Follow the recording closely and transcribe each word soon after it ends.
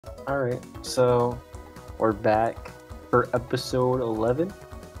Alright, so we're back for episode 11,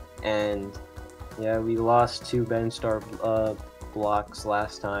 and yeah, we lost two Benstar blocks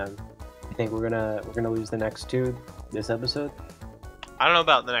last time. I think we're gonna lose the next two this episode. I don't know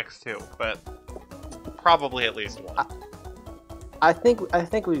about the next two, but probably at least one. I think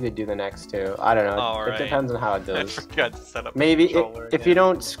we could do the next two. I don't know. All It right. depends on how it I goes. forgot to set up Maybe the controller if you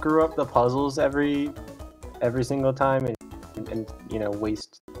don't screw up the puzzles every single time and you know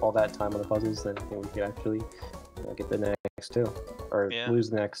waste all that time on the puzzles, then I think we could actually get the next two or lose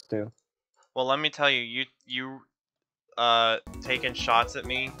the next two. Well, let me tell you, you taking shots at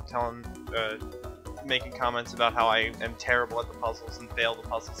me, making comments about how I am terrible at the puzzles and fail the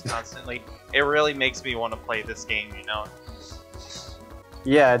puzzles constantly. It really makes me want to play this game, you know.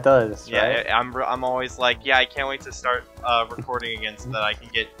 Yeah, it does. Yeah, right? I'm always like, yeah, I can't wait to start recording again so that I can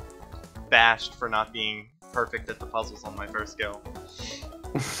get bashed for not being perfect at the puzzles on my first go.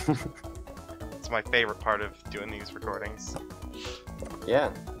 It's my favorite part of doing these recordings.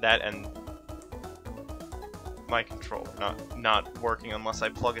 Yeah. That and my controller not working unless I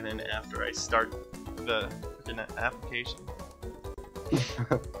plug it in after I start the application.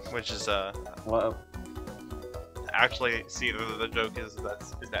 Which is Whoa. actually, see, the joke is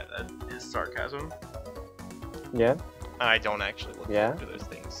that is sarcasm. Yeah. I don't actually look into those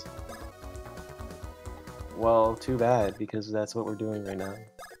things. Well, too bad, because that's what we're doing right now.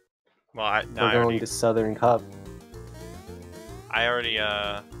 Well, we're going to Southern Cup. I already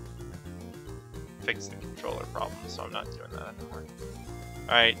fixed the controller problem, so I'm not doing that anymore.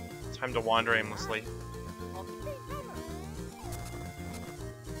 Alright, time to wander aimlessly.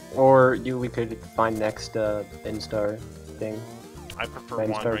 Or we could find next Benstar thing. I prefer Benstar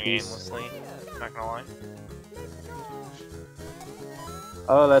wandering Piece. aimlessly, not gonna lie.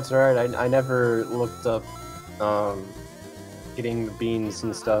 Oh, that's right. I never looked up getting the beans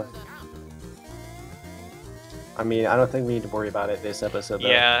and stuff. I mean, I don't think we need to worry about it this episode, though.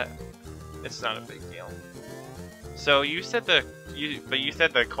 Yeah, it's not a big deal. So you said you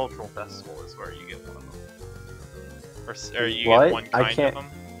said the cultural festival is where you get one of them, or you get one kind of them.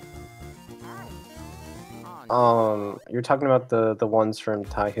 You're talking about the ones from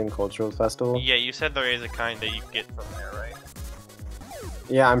Tycoon Cultural Festival? Yeah, you said there is a kind that you get from there, right?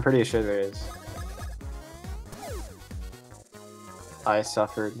 Yeah, I'm pretty sure there is. I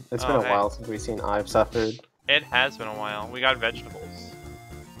suffered. It's been a while since we've seen I've suffered. It has been a while. We got vegetables.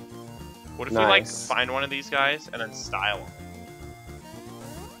 What if we like find one of these guys and then style them?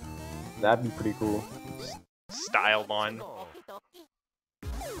 That'd be pretty cool. Styled on.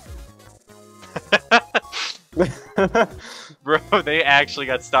 Bro, they actually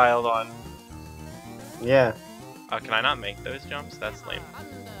got styled on. Yeah. Can I not make those jumps? That's lame.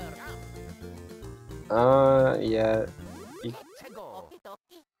 Yeah.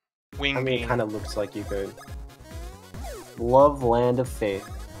 Wing I mean, bean. it kind of looks like you could. Love Land of Faith.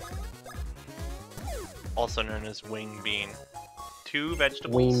 Also known as wing bean. 2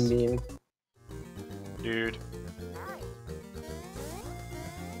 vegetables. Wing bean. Dude.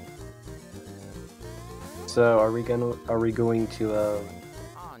 So, are we going to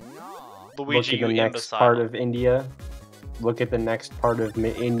Luigi, look at the next part of India? Look at the next part of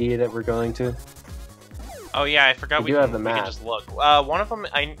India that we're going to? Oh yeah, I forgot we have the can map. just look. One of them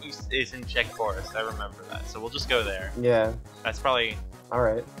is in Czech Forest. I remember that, so we'll just go there. Yeah. That's probably. All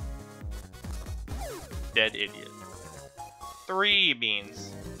right. Dead idiot. 3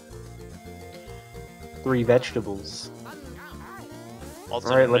 beans. 3 vegetables. Also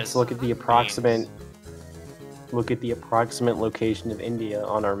all right, let's look at the approximate. Beans. Look at the approximate location of India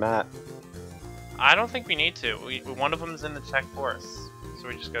on our map. I don't think we need to. One of them is in the Czech Forest, so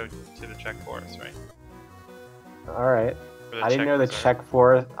we just go to the Czech Forest, right? All right. I didn't know the Czech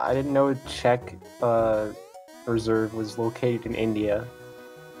Forest. I didn't know Czech Reserve was located in India,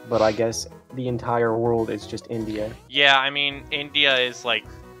 but I guess the entire world is just India. Yeah, I mean, India is like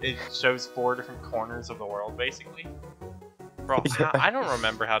it shows 4 different corners of the world, basically. Bro, I don't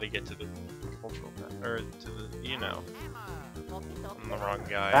remember how to get to the cultural or to the I'm the wrong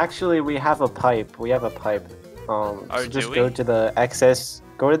guy. Actually, we have a pipe. We have a pipe. So just go to the excess.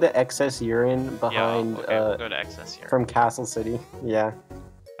 Go to the excess urine behind. Yeah, okay, we'll go to excess urine. From Castle City. Yeah.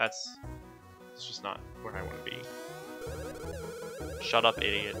 It's just not where I want to be. Shut up,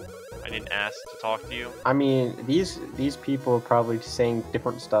 idiot. I didn't ask to talk to you. I mean, these people are probably saying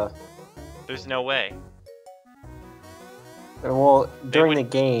different stuff. There's no way. Well, during the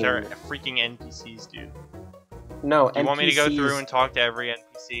game. They're freaking NPCs, dude. No, Do you want me to go through and talk to every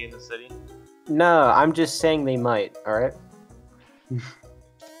NPC in the city? No, I'm just saying they might, alright?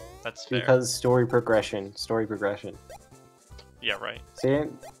 That's fair. Because story progression. Yeah, right. See?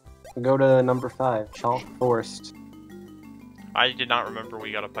 Go to number 5, Czech Forest. I did not remember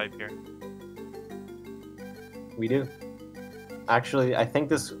we got a pipe here. We do. Actually, I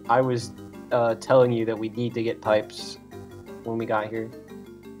think I was telling you that we need to get pipes when we got here.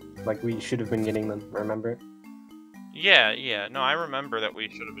 Like, we should have been getting them, remember? Yeah. No, I remember that we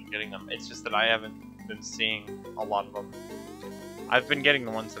should have been getting them. It's just that I haven't been seeing a lot of them. I've been getting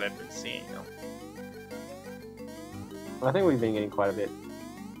the ones that I've been seeing, though. I think we've been getting quite a bit.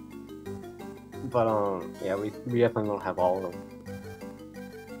 But, yeah, we definitely don't have all of them.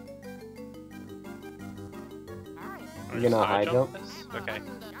 You're gonna high jump? This? Okay.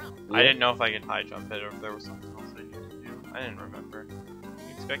 Yeah. I didn't know if I could high jump it or if there was something else I needed to do. I didn't remember.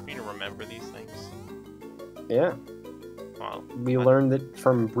 You expect me to remember these things? Yeah. Well, We learned it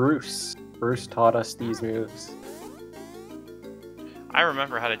from Bruce. Bruce taught us these moves. I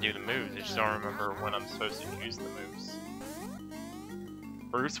remember how to do the moves, I just don't remember when I'm supposed to use the moves.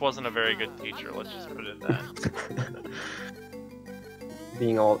 Bruce wasn't a very good teacher, let's just put it at that.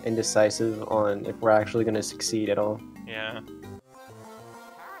 Being all indecisive on if we're actually going to succeed at all. Yeah.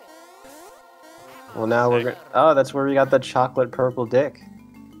 Well, now we're going to... Oh, that's where we got the chocolate purple dick.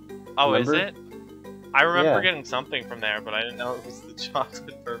 Oh, Remember? is it? I remember Yeah. getting something from there, but I didn't know it was the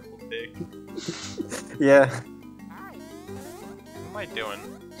chocolate purple dick. Yeah. What am I doing?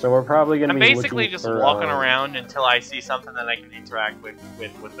 So we're probably going to I'm be basically looking just for, walking around until I see something that I can interact with the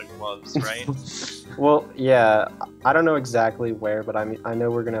gloves, right? Well, yeah. I don't know exactly where, but I know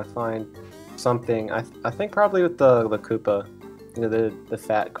we're going to find something. I think probably with the Koopa. You know, the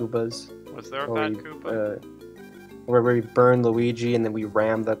fat Koopas. Was there a Where fat we, Koopa? Where we burn Luigi and then we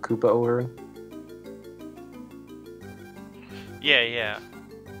ram the Koopa over. Yeah.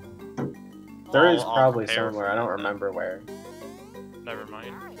 There is I'll probably prepare somewhere. for I don't that then. remember where. Never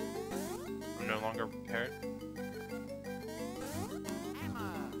mind. I'm no longer prepared.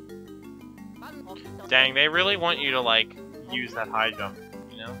 Dang, they really want you to, like, use that high jump,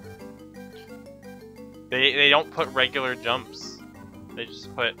 you know? They don't put regular jumps. They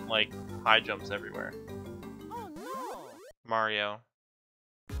just put, like, high jumps everywhere. Mario.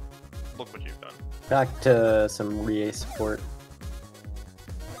 Look what you've done. Back to some Rie support.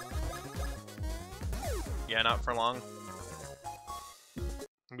 Yeah, not for long.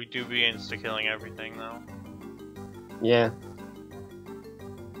 We do be insta-killing everything, though. Yeah.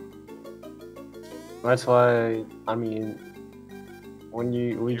 That's why, I mean, when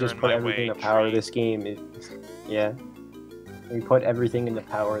we You're just in put my everything way, to power tree. this game, yeah. When we put everything into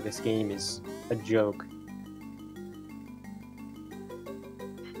power, this game is a joke.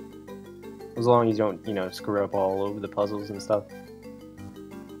 As long as you don't, you know, screw up all over the puzzles and stuff.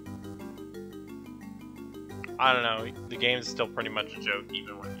 I don't know, the game's still pretty much a joke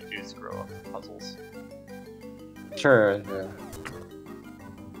even when you do screw up the puzzles. Sure, yeah.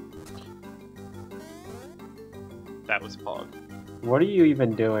 That was Pog. What are you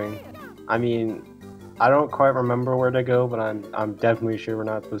even doing? I mean, I don't quite remember where to go, but I'm definitely sure we're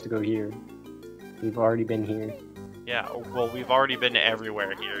not supposed to go here. We've already been here. Yeah, well, we've already been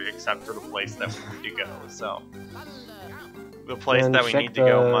everywhere here except for the place that we need to go, so... The place Then that we check need to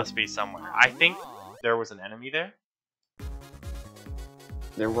go the- must be somewhere. I think there was an enemy there.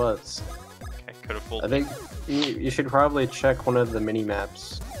 There was. Okay, could have fooled I me. think you should probably check one of the mini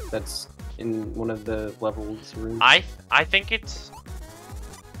maps that's in one of the levels rooms. I think it's...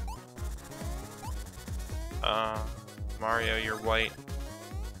 Mario, you're white.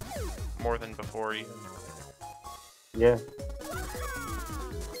 More than before, even. Yeah.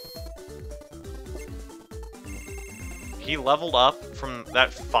 He leveled up from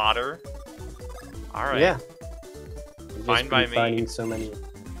that fodder. Alright. Yeah. We've Fine just by been me. finding so many.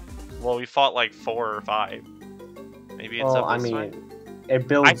 Well, we fought like 4 or 5. Maybe it's Well, up I this way. mean, it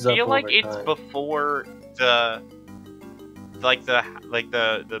builds I up feel like over it's time. before the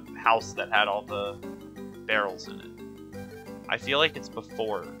the house that had all the barrels in it. I feel like it's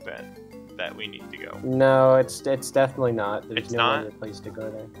before then that we need to go. No, it's definitely not. There's It's no not? other place to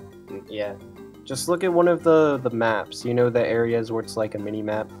go there. Yeah. Just look at one of the maps. You know the areas where it's like a mini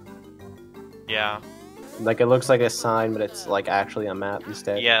map? Yeah. Like it looks like a sign, but it's like actually a map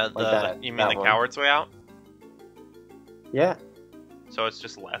instead. Yeah, like that, you mean that the one. coward's way out? Yeah. So it's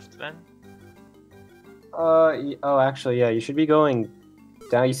just left then? Oh, actually, yeah. You should be going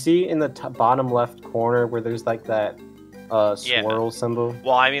down. You see in the bottom left corner where there's like that Yeah. swirl symbol?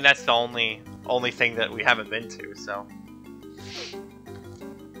 Well, I mean that's the only thing that we haven't been to, so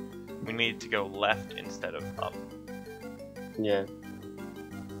we need to go left instead of up. Yeah.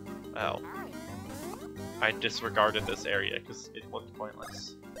 Oh. I disregarded this area because it looked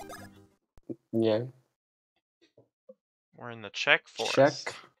pointless. Yeah. We're in the Czech Forest.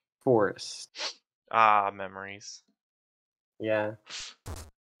 Check. Forest. Ah, memories. Yeah.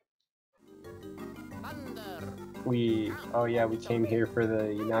 We came here for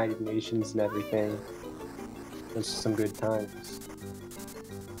the United Nations and everything. It was some good times.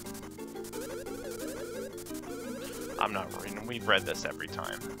 I'm not reading. We've read this every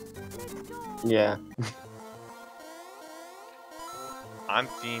time. Yeah. I'm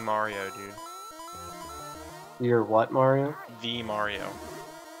the Mario, dude. You're what, Mario? The Mario.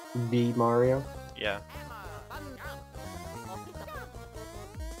 The Mario? Yeah.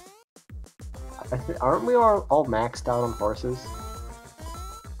 Aren't we all maxed out on horses?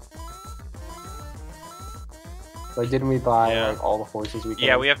 Like, didn't we buy like all the horses we could?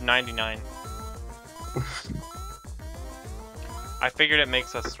 Yeah, we have 99. I figured it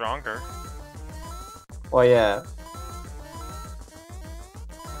makes us stronger. Well, yeah.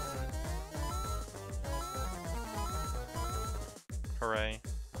 Hooray.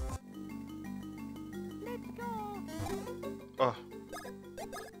 Oh.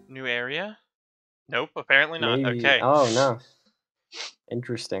 New area? Nope, apparently not. Maybe. Okay. Oh, no.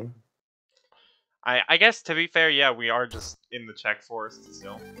 Interesting. I guess, to be fair, yeah, we are just in the Czech Forest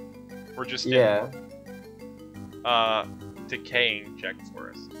still. We're just Yeah. in, decaying Czech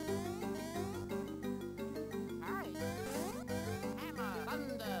Forest.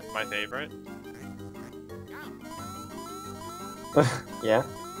 My favorite? Yeah.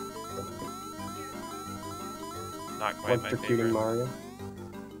 Not quite my Electrocuting favorite. Mario.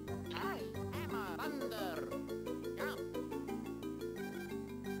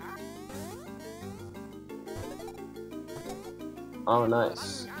 Oh,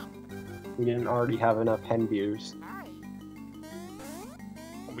 nice. We didn't already have enough hen views.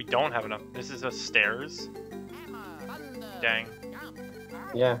 We don't have enough. This is a stairs? Dang.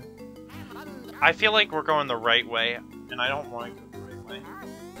 Yeah. I feel like we're going the right way, and I don't want to go the right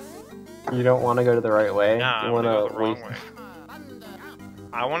way. You don't want to go to the right way? Nah, you I want to go the wrong waste... way.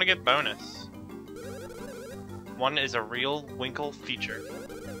 I want to get bonus. One is a real Winkle feature.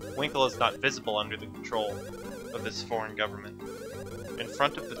 Winkle is not visible under the control of this foreign government. In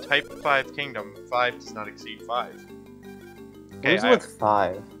front of the Type 5 kingdom, 5 does not exceed 5. Okay, Who's with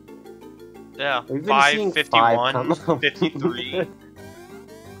 5? Yeah, We've been 5, seeing 51, 5 come up. 53.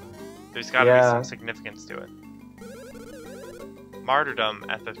 There's gotta be some significance to it. Martyrdom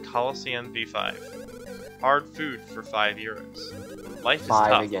at the Colosseum V5. Hard food for €5. Life is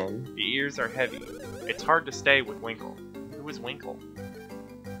 5 tough. again. The ears are heavy. It's hard to stay with Winkle. Who is Winkle?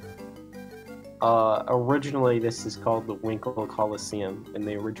 Originally this is called the Winkle Coliseum in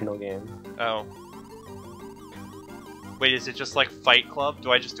the original game. Oh. Wait, is it just like Fight Club?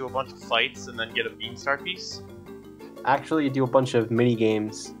 Do I just do a bunch of fights and then get a Benstar Piece? Actually, you do a bunch of mini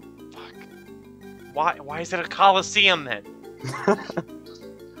games. Fuck. Why is it a Coliseum then?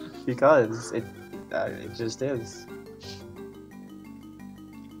 Because it just is.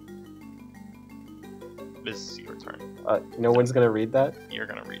 This is your turn. No one's gonna read that? You're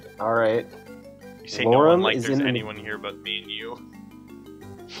gonna read it. Alright. You say no one Lorem like is there's in- anyone here but me and you.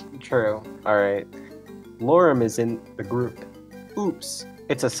 True. Alright. Lorem is in the group. Oops.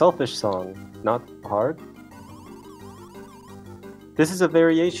 It's a selfish song, not hard. This is a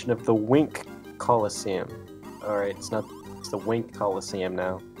variation of the Wink Coliseum. Alright, it's the Wink Coliseum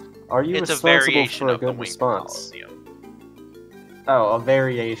now. Are you It's a responsible variation for a of the good Wink response? Coliseum. Oh, a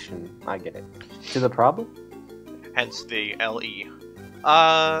variation. I get it. To the problem? Hence the LE.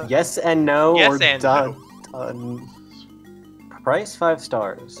 Yes and no, yes or and done. Done. Price 5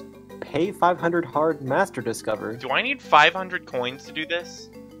 stars. Pay 500 hard master discover. Do I need 500 coins to do this?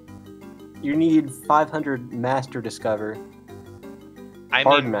 You need 500 master discover. I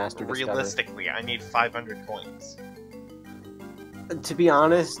Hard mean, master discover. realistically, I need 500 coins. To be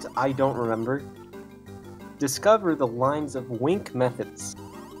honest, I don't remember. Discover the lines of Wink methods.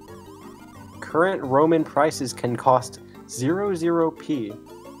 Current Roman prices can cost 00p,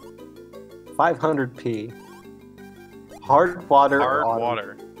 500p. Hard water. Hard or auto.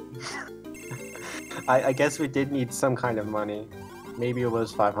 water. I guess we did need some kind of money. Maybe it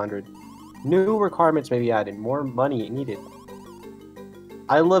was 500. New requirements may be added. More money needed.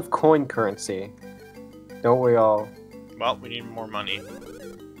 I love coin currency. Don't we all? Well, we need more money.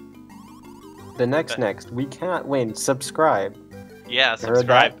 The next. We can't win. Subscribe. Yeah, Heard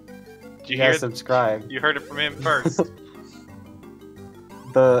subscribe. that? Did you Yeah, hear? subscribe. You heard it from him first.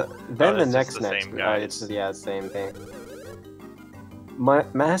 The it's next. just the same guys. It's just, yeah, same thing.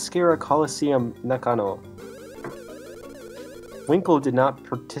 Mascara Coliseum Nakano. Winkle did not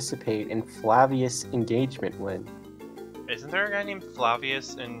participate in Flavius' engagement when. Isn't there a guy named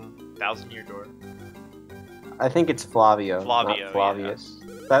Flavius in Thousand Year Door? I think it's Flavio, Flavio, not Flavius.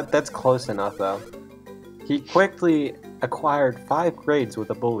 That's close enough though. He quickly acquired 5 grades with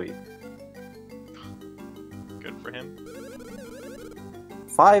a bully. Good for him.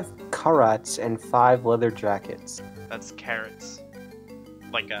 5 karats and 5 leather jackets. That's carrots.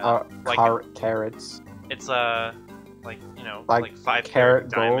 Like Carrots. It's like you know, Like like 5 carat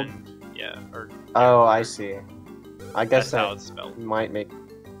carat gold? diamond. Yeah. Or Oh, I see. I guess that's how that it's spelled. might make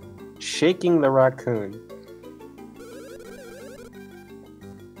shaking the raccoon.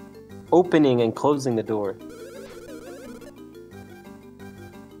 Opening and closing the door.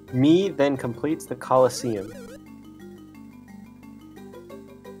 Me then completes the Colosseum.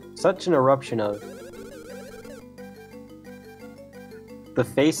 Such an eruption of the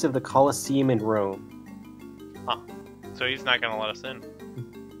face of the Colosseum in Rome. So he's not gonna let us in.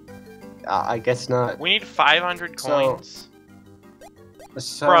 I guess not. We need 500 coins.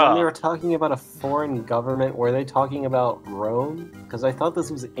 So Bruh. when they were talking about a foreign government, were they talking about Rome? Because I thought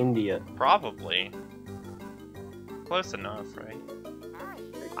this was India. Probably. Close enough, right?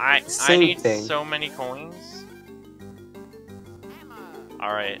 I Same need thing. so many coins.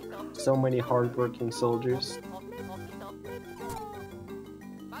 Alright. So many hardworking soldiers.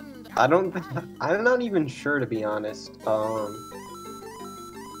 I'm not even sure, to be honest.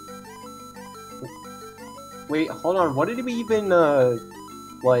 Wait, hold on. What did we even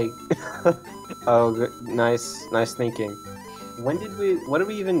like? Oh, nice thinking. What did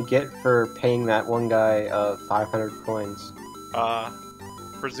we even get for paying that one guy 500 coins?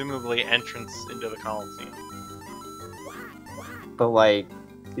 Presumably entrance into the Colosseum. But like,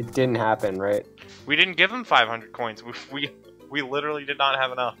 it didn't happen, right? We didn't give him 500 coins. We literally did not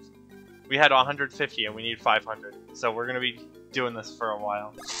have enough. We had 150 and we need 500. So we're gonna be doing this for a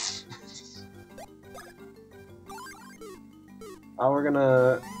while. Oh, we're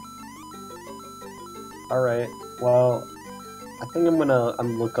gonna. All right. Well, I think I'm gonna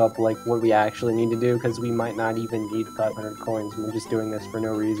look up like what we actually need to do, because we might not even need 500 coins. We're just doing this for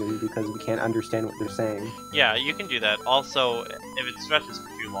no reason because we can't understand what they're saying. Yeah, you can do that. Also, if it stretches for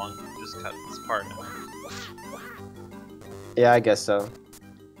too long, just cut this part out. Yeah, I guess so.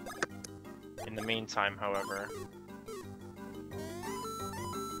 In the meantime, however...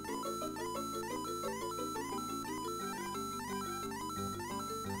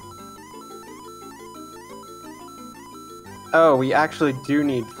 Oh, we actually do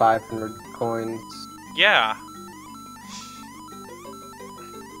need 500 coins. Yeah!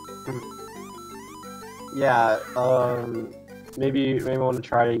 Yeah, maybe I want to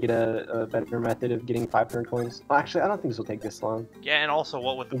try to get a better method of getting 500 coins. Well, actually, I don't think this will take this long. Yeah, and also,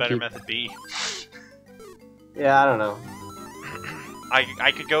 what would the better method be? Yeah, I don't know.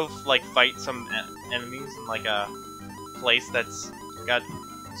 I could go, like, fight some enemies in, like, a place that's got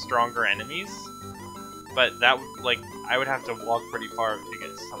stronger enemies. But that would, like, I would have to walk pretty far to get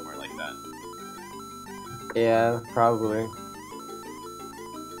somewhere like that. Yeah, probably.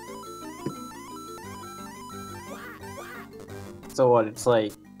 So what, it's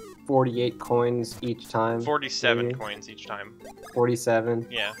like 48 coins each time? 47 maybe? coins each time. 47?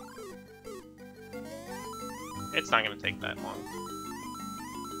 Yeah. It's not gonna take that long.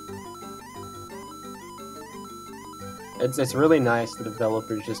 It's really nice the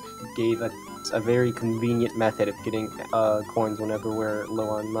developers just gave us a very convenient method of getting coins whenever we're low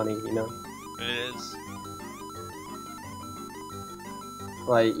on money, you know? It is.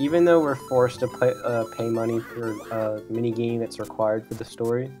 Like, even though we're forced to pay money for a mini-game that's required for the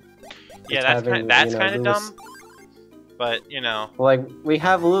story. Yeah, that's kind of dumb. But, you know. Like, we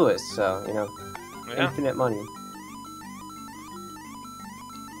have Lewis, so, you know, Yeah. infinite money.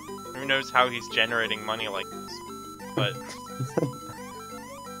 Who knows how he's generating money like this. But...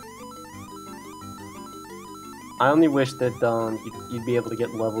 I only wish that you'd be able to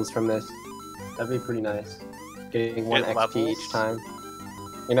get levels from this. That'd be pretty nice. Getting 1 XP levels? each time.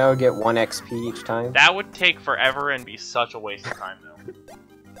 You know, get 1 XP each time. That would take forever and be such a waste of time,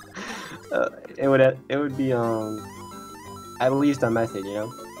 though. It would be at least a method, you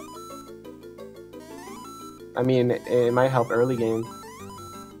know. I mean, it might help early game.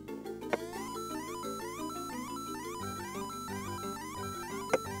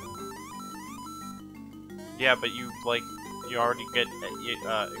 Yeah, but you already get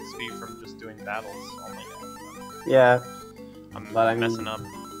XP from just doing battles. Oh my god. Yeah. I'm messing up.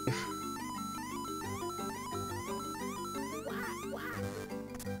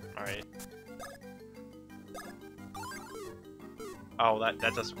 Alright. Oh, that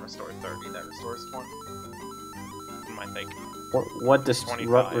doesn't restore 30, that restores 20. What am I thinking? What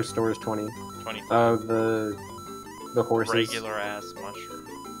 25. restores 20? 25. The horses. Regular ass mushroom.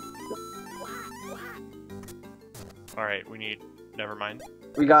 Alright, we need... never mind.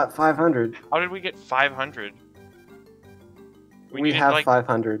 We got 500. How did we get 500? We needed, have like,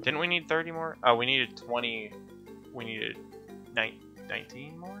 500. Didn't we need 30 more? Oh, we needed 20. We needed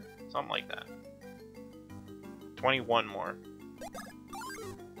 19 more? Something like that. 21 more.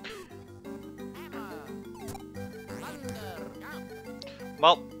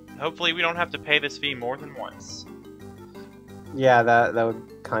 Well, hopefully we don't have to pay this fee more than once. Yeah, that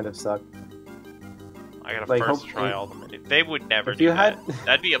would kind of suck. I gotta Like, first try all the minutes. They would never if do you that. had-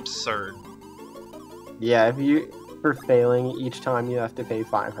 That'd be absurd. Yeah, if you for failing each time you have to pay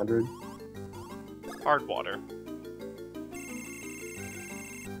 500. Hard water.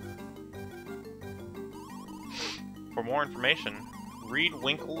 For more information, read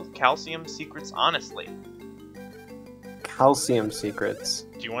Winkle Calcium Secrets Honestly. Calcium secrets.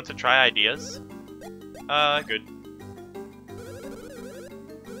 Do you want to try ideas? Good.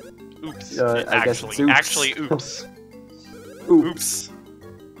 Oops. I guess it's oops. Actually, oops. Oops.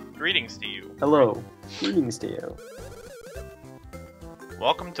 Greetings to you. Hello. Greetings to you.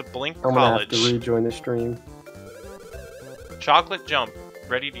 Welcome to Blink I'm gonna College. have to rejoin the stream. Chocolate Jump.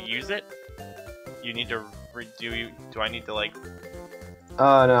 Ready to use it? You need to do I need to, like...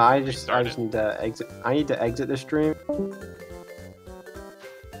 Oh no, I just Restarted. need to exit. I need to exit the stream.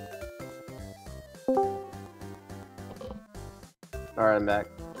 Alright, I'm back.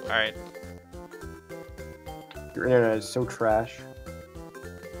 Alright. Your internet is so trash.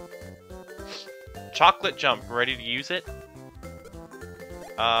 Chocolate Jump. Ready to use it?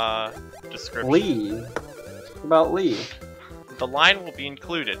 Description. Lee. What about Lee? The line will be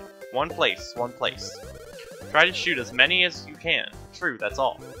included. One place, one place. Try to shoot as many as you can. True, that's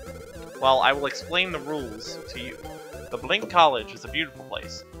all. Well, I will explain the rules to you. The Blink College is a beautiful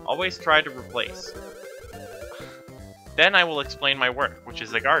place. Always try to replace. Then I will explain my work, which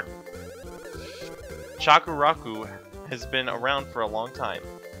is a garden. Chakuraku has been around for a long time.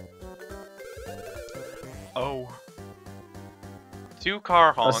 Oh. 2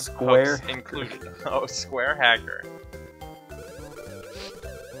 car honk square hooks included. Oh, square hacker.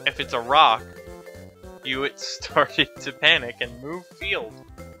 If it's a rock, you started to panic and move field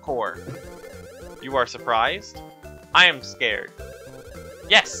core. You are surprised? I am scared.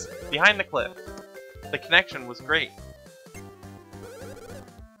 Yes, behind the cliff. The connection was great.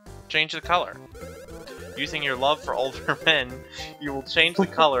 Change the color. Using your love for older men, you will change the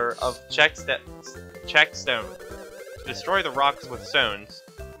color of check stone. To destroy the rocks with stones,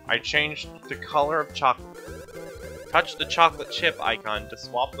 I changed the color of chocolate. Touch the chocolate chip icon to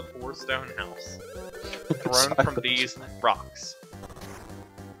swap the 4 stone house thrown from these rocks.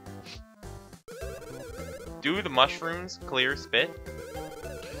 Do the mushrooms clear spit?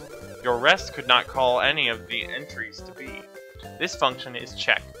 Your rest could not call any of the entries to be. This function is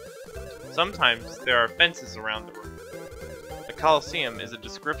checked. Sometimes there are fences around the room. The Colosseum is a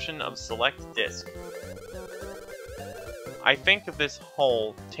description of select disc. I think of this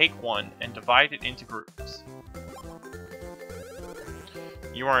whole, take one, and divide it into groups.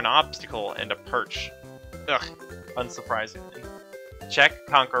 You are an obstacle and a perch. Ugh, unsurprisingly. Check,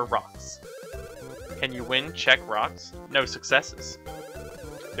 conquer, rocks. Can you win, check, rocks? No successes.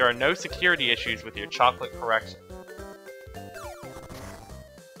 There are no security issues with your chocolate correction.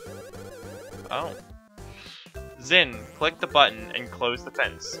 Oh. Zin, click the button and close the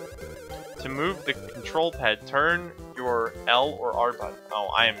fence. To move the control pad, turn your L or R button. Oh,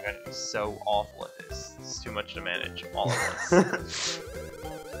 I am going to be so awful at this. It's too much to manage, all of this.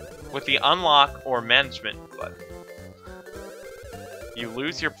 With the unlock or management button. You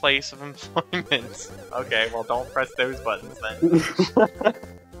lose your place of employment. Okay, well don't press those buttons then.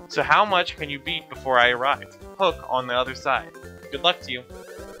 So how much can you beat before I arrive? Hook on the other side. Good luck to you.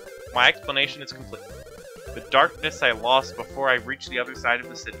 My explanation is complete. The darkness I lost before I reached the other side of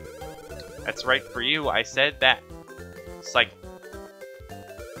the city. That's right for you, I said that. Cycle.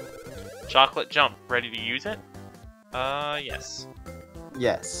 Chocolate jump, ready to use it? Yes.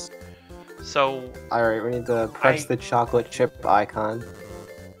 Yes. So... Alright, we need to press the chocolate chip icon.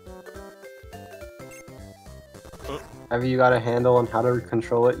 Have you got a handle on how to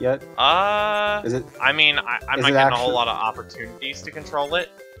control it yet? Is it? I mean, I'm not getting a whole lot of opportunities to control it.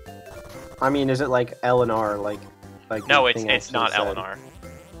 I mean, is it like L and R, like no, the thing it's not actually L and said? R.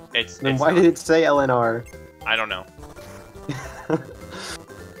 It's Then it's why not. did it say L and R? I don't know.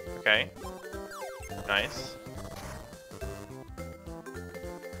 Okay. Nice.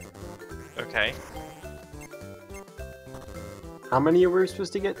 Okay. How many were we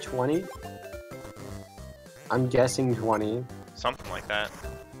supposed to get? 20? I'm guessing 20. Something like that.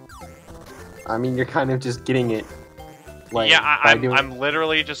 I mean, you're kind of just getting it. Like, yeah, by doing... I'm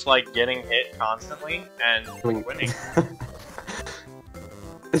literally just like getting hit constantly and winning.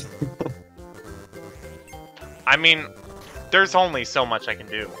 I mean, there's only so much I can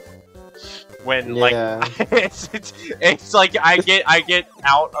do. When Yeah. like it's like I get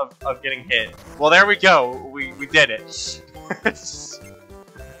out of getting hit. Well, there we go. We did it.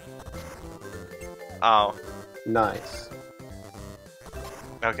 Oh. Nice.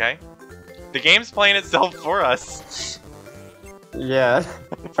 Okay. The game's playing itself for us. Yeah.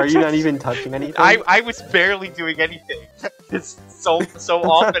 Are you not even touching anything? I was barely doing anything. It's so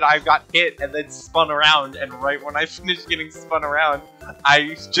often I got hit and then spun around, and right when I finished getting spun around,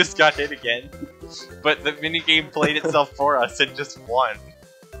 I just got hit again. But the minigame played itself for us and just won.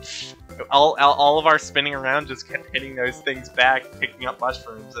 All of our spinning around just kept hitting those things back, picking up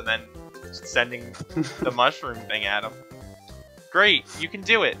mushrooms, and then sending the mushroom thing at them. Great, you can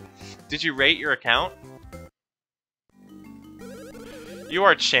do it. Did you rate your account? You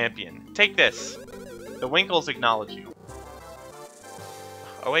are champion. Take this. The Winkles acknowledge you.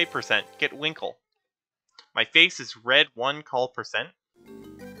 08%. Get Winkle. My face is red 1 call percent.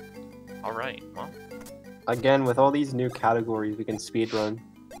 Alright, well. Again, with all these new categories, we can speedrun.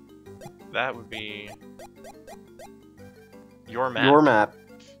 That would be... Your map. Your map.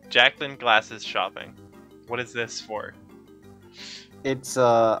 Jacqueline Glasses shopping. What is this for? It's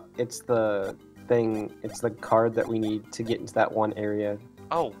the thing, it's the card that we need to get into that one area.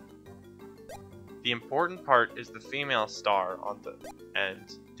 Oh. The important part is the female star on the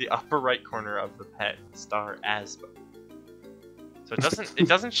end, the upper right corner of the pet star Asba. So it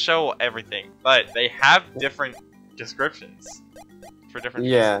doesn't show everything, but they have different descriptions for different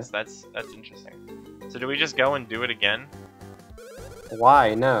pieces. That's interesting. So do we just go and do it again?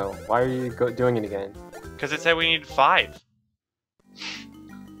 Why? No. Why are you doing it again? Because it said we need 5.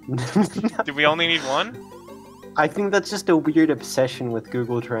 Do we only need 1? I think that's just a weird obsession with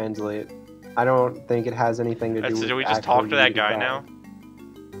Google Translate. I don't think it has anything to do with. So do we just talk to that guy now?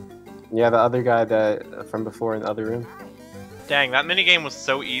 Yeah, the other guy that from before in the other room. Dang, that minigame was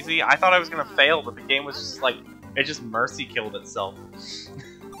so easy. I thought I was gonna fail, but the game was just like, it just mercy killed itself.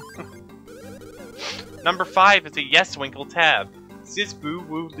 Number 5 is a Yes Winkle tab. Sisbu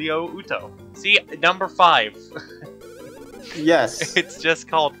Wu Leo Uto. See, number 5. Yes. It's just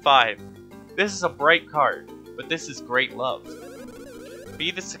called 5. This is a bright card, but this is great love.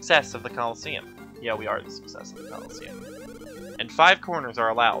 Be the success of the Coliseum. Yeah, we are the success of the Coliseum. And 5 corners are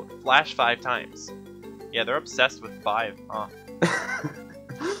allowed. Flash 5 times. Yeah, they're obsessed with 5, huh?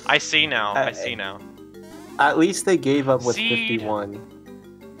 I see now. I see now. At least they gave up with Seed.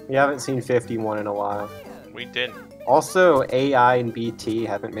 51. We haven't seen 51 in a while. We didn't. Also, AI and BT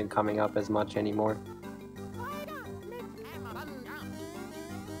haven't been coming up as much anymore.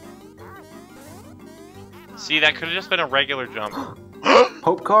 See, that could have just been a regular jump.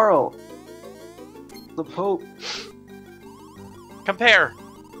 Pope Karl! The Pope! Compare!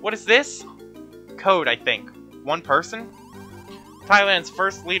 What is this? Code, I think. One person? Thailand's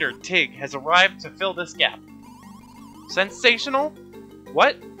first leader, Tig, has arrived to fill this gap. Sensational?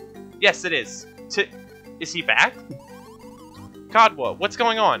 What? Yes, it is. Is he back? Kadwa, what's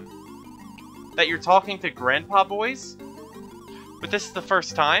going on? That you're talking to Grandpa Boys? But this is the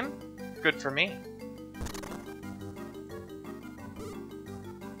first time? Good for me.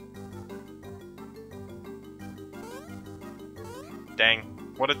 Dang,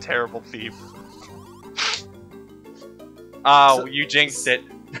 what a terrible thief. Oh, you jinxed it.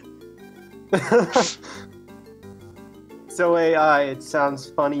 So AI, it sounds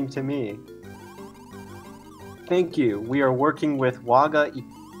funny to me. Thank you. We are working with Waga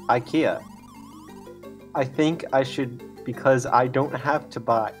IKEA. I think I should because I don't have to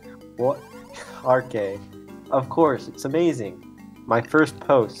buy. What? Arke. Of course, it's amazing. My first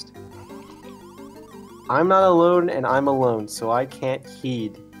post. I'm not alone and I'm alone, so I can't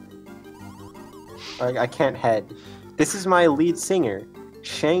heed. I can't head. This is my lead singer,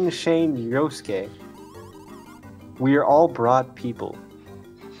 Shang Yosuke. We are all broad people.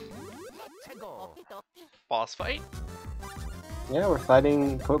 Boss fight? Yeah, we're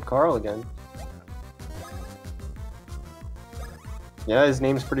fighting Pope Karl again. Yeah, his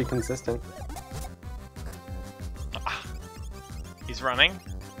name's pretty consistent. He's running.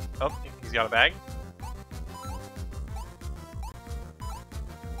 Oh, he's got a bag.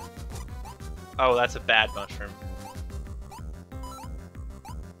 Oh, that's a bad mushroom.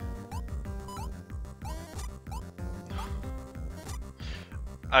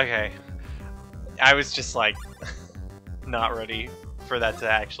 Okay. I was just like not ready for that to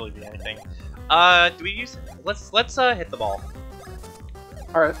actually be anything. Do we use let's hit the ball.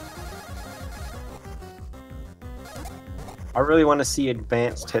 Alright. I really want to see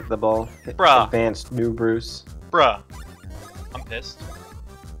advanced hit the ball. Bruh. Advanced new Bruce. Bruh. I'm pissed.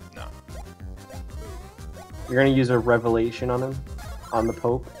 You're gonna use a revelation on him, on the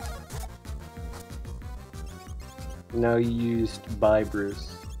Pope. No, you used by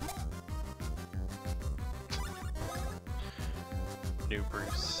Bruce. New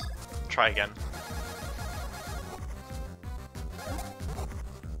Bruce. Try again.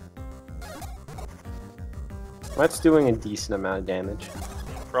 That's doing a decent amount of damage.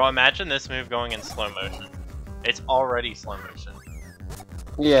 Bro, imagine this move going in slow motion. It's already slow motion.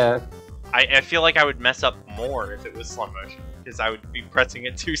 Yeah. I feel like I would mess up more if it was slow motion, because I would be pressing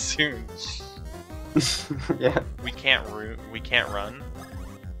it too soon. Yeah. We can't run.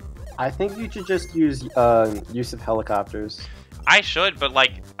 I think you should just use use of helicopters. I should, but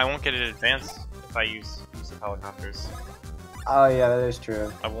like I won't get it advanced if I use of helicopters. Oh yeah, that is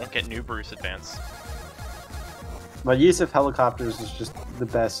true. I won't get new Bruce advanced. But use of helicopters is just the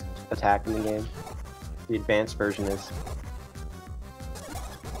best attack in the game. The advanced version is.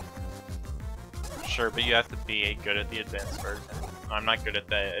 Sure, but you have to be good at the advanced version. I'm not good at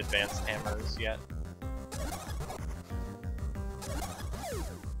the advanced hammers yet.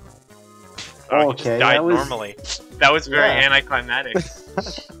 Oh, he just died normally. That was very anticlimactic.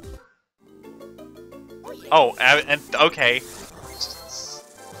 Oh, and okay.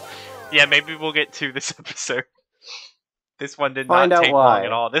 Yeah, maybe we'll get to this episode. This one did not take long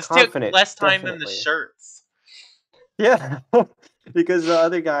at all. This took less time than the shirts. Yeah, because the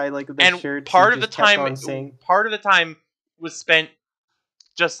other guy, like the shirts, part of the time was spent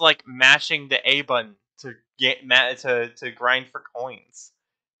just like mashing the A button to get to grind for coins,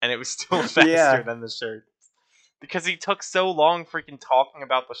 and it was still faster than the shirts because he took so long freaking talking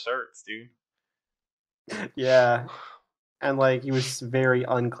about the shirts, dude. Yeah, and like he was very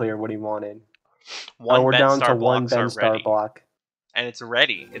unclear what he wanted. We're down to one Benstar block. And it's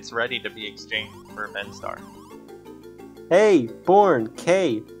ready. It's ready to be exchanged for a Benstar. Hey, born,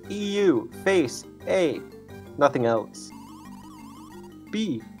 K, EU, face, A. Nothing else.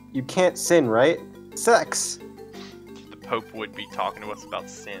 B, you can't sin, right? Sex. The Pope would be talking to us about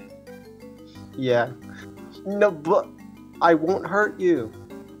sin. Yeah. No, but I won't hurt you.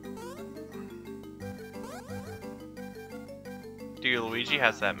 Dude, Luigi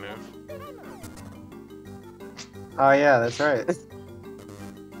has that move. Oh yeah, that's right.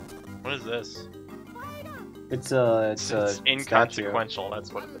 What is this? It's inconsequential. Statue.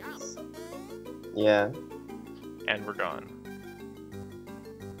 That's what it is. Yeah. And we're gone.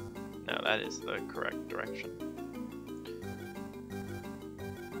 No, that is the correct direction.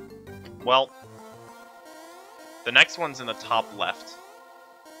 Well, the next one's in the top left.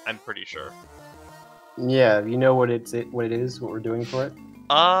 I'm pretty sure. Yeah, you know what it is, what we're doing for it?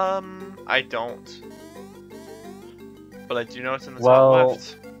 I don't. But I do know it's in the top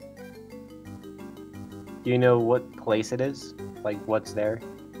left. Do you know what place it is? Like, what's there?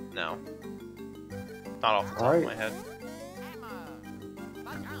 No. Not off the top of my head.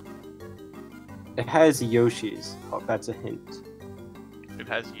 It has Yoshis. Oh, that's a hint. It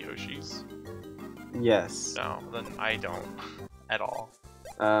has Yoshis? Yes. No, then I don't. At all.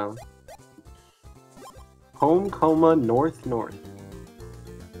 Home, coma, north.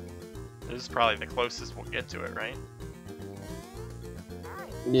 This is probably the closest we'll get to it, right?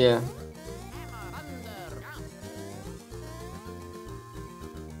 Yeah.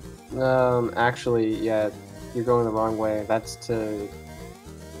 Actually, yeah, you're going the wrong way. That's to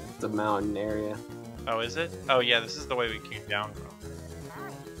the mountain area. Oh, is it? Oh, yeah, this is the way we came down from.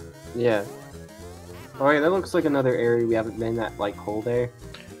 Yeah. Alright, that looks like another area we haven't been, that, like, hole there.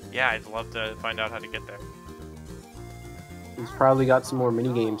 Yeah, I'd love to find out how to get there. He's probably got some more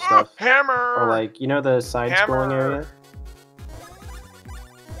minigame stuff. Hammer! Or, like, you know the side-scrolling area?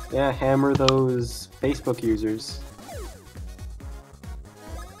 Yeah, hammer those Facebook users.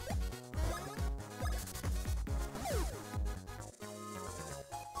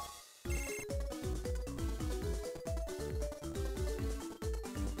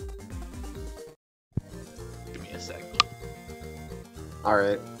 Give me a sec.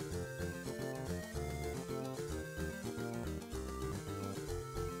 Alright.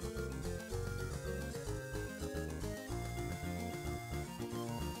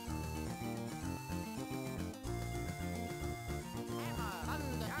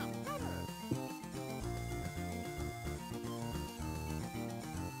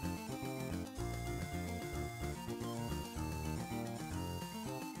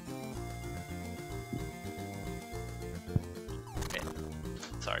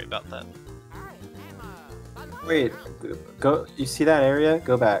 Sorry about that. Wait, go. You see that area?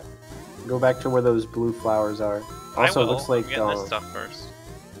 Go back. Go back to where those blue flowers are. Also, it looks like. I'm getting this stuff first.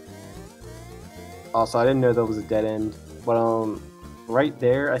 Also, I didn't know that was a dead end, but right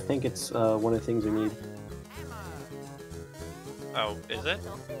there, I think it's one of the things we need. Oh, is it?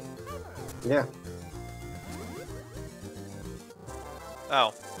 Yeah.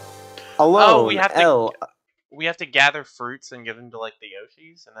 Oh. Alone. Oh, we have to. L. We have to gather fruits and give them to like the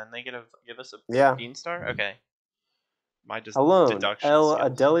Yoshis, and then they give us a Yeah. bean star. Okay. My Alone. deduction L.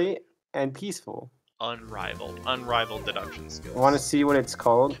 skills. Adeli and peaceful. Unrivaled deduction skills. Want to see what it's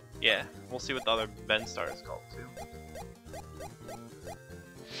called? Yeah, we'll see what the other Benstar is called too.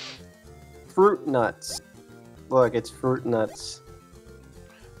 Fruit nuts. Look, it's fruit nuts.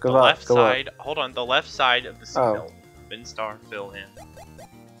 Go The up, left go side. up. Hold on. The left side of the sea Oh. belt. Benstar fill in.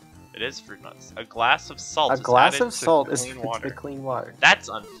 It is fruit nuts. A glass of salt. A glass of is salt added is to clean water. the clean water. That's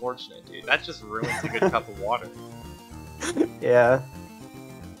unfortunate, dude. That just ruins a good cup of water. Yeah.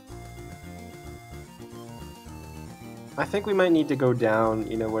 I think we might need to go down,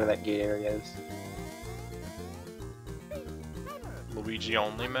 you know, where that gate area is. Luigi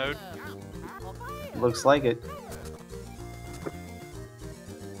only mode. Looks like it.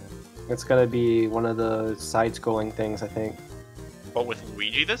 It's gonna be one of the side-scrolling things, I think. But with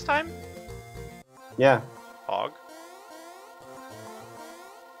Luigi this time? Yeah. Hog.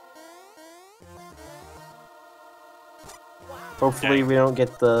 Hopefully Dang. we don't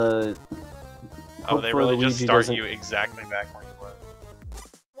get the... Oh, they Hopefully really just Luigi start doesn't- you exactly back where you were.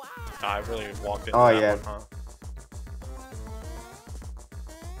 I really walked into Oh, that yeah. one, huh?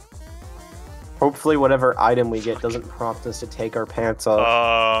 Hopefully whatever item we get doesn't prompt us to take our pants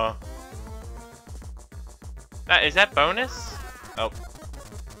off. Is that bonus? Oh.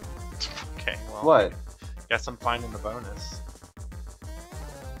 Okay, well. What? Guess I'm finding the bonus.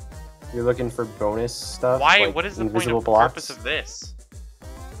 You're looking for bonus stuff? Why? Like What is the point invisible of blocks? purpose of this?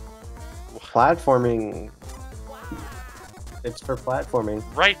 Platforming. It's for platforming.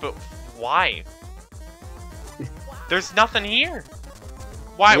 Right, but why? There's nothing here.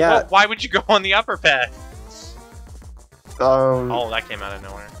 Why? Yeah. Why would you go on the upper path? Oh, Oh, that came out of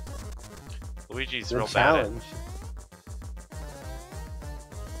nowhere. Luigi's the real challenge.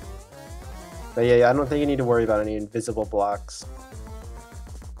 But yeah, I don't think you need to worry about any invisible blocks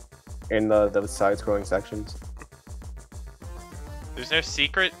in the side-scrolling sections. bad. There's no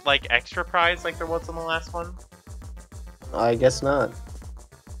secret, like, extra prize like there was on the last one? I guess not.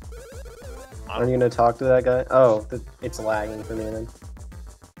 Are you gonna talk to that guy? Oh, it's lagging for me then.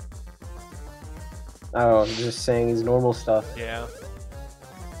 Oh, just saying his normal stuff, Yeah.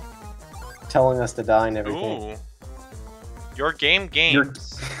 telling us to die and everything. Ooh. Your game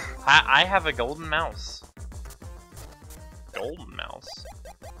games. I have a golden mouse. Golden mouse.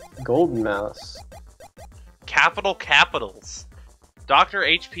 Golden mouse. Capital capitals. Dr.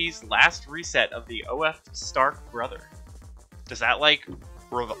 HP's last reset of the OF Stark brother. Does that, like,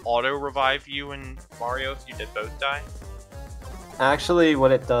 auto-revive you and Mario if you did both die? Actually,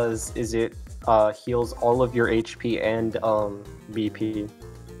 what it does is it heals all of your HP and BP.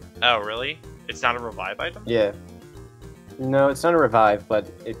 Oh, really? It's not a revive item? Yeah. No, it's not a revive, but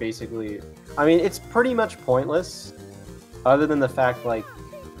it basically... I mean, it's pretty much pointless, other than the fact, like...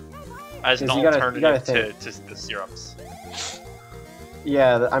 As an 'cause you gotta alternative to the syrups.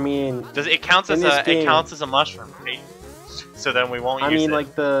 Yeah, I mean... Does it counts in as this a game- it counts as a mushroom, right? So then we won't I use mean, it.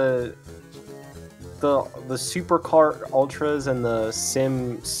 like, the Supercart Ultras and the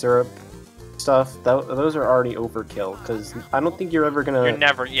Sim Syrup stuff, those are already overkill, because I don't think you're ever gonna... You're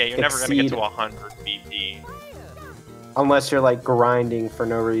never gonna get exceed- to 100 BP. Unless you're, like, grinding for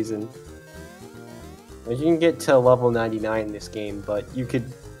no reason. Like, you can get to level 99 in this game, but you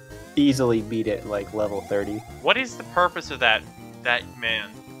could easily beat it, like, level 30. What is the purpose of that man?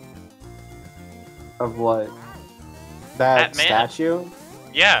 Of what? That man. statue?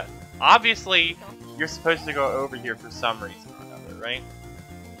 Yeah, obviously you're supposed to go over here for some reason or another, right?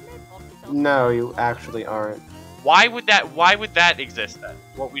 No, you actually aren't. Why would that exist then?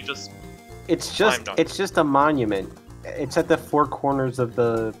 What we just It's climbed on. just a monument. It's at the four corners of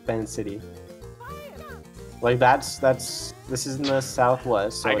the Bend City. Like this is in the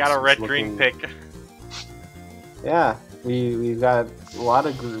southwest. So I got a it's red-green looking- pick. Yeah, we've got a lot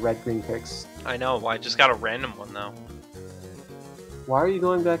of red-green picks. I know, I just got a random one though. Why are you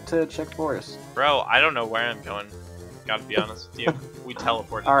going back to Czech Forest? Bro, I don't know where I'm going. Gotta be honest with you. We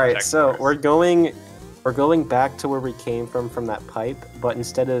teleported All to right, Czech so Forest. we're going back to where we came from that pipe, but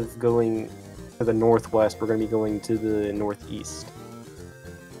instead of going to the northwest, we're going to be going to the northeast.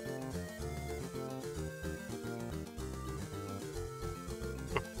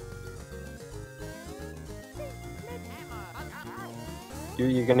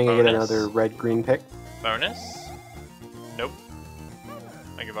 You're going to get Bonus? another red-green pick? Bonus? Nope.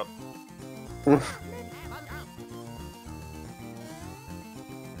 I give up.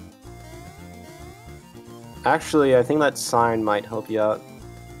 Actually, I think that sign might help you out.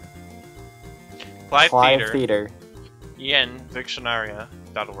 Clive Theater.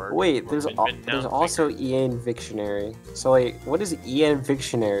 envictionaria.org. Wait, there's also EN Victionary. So like, what is EN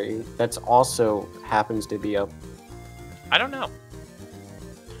Victionary? That's also happens to be up. I don't know.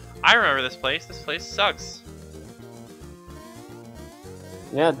 I remember this place. This place sucks.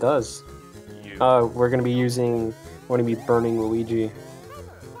 Yeah, it does. We're gonna be burning Luigi.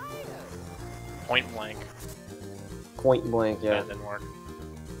 Point blank. Point blank, yeah. That didn't work.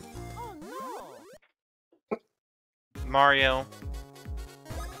 Mario.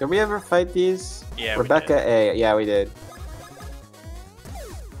 Did we ever fight these? Yeah, Rebecca we did. A. Yeah, we did.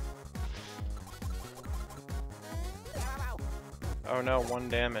 Oh no, 1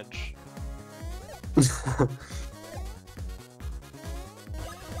 damage.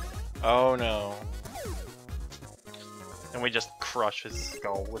 Oh no. And we just crush his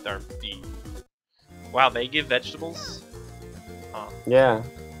skull with our feet. Wow, they give vegetables? Huh. Yeah.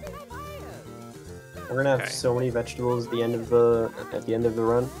 We're gonna have so many vegetables at the end of the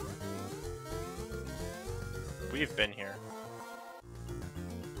run. We've been here.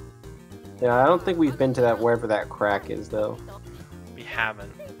 Yeah, I don't think we've been to that wherever that crack is though. We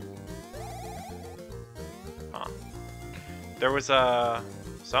haven't. Huh. There was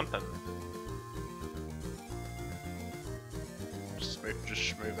something.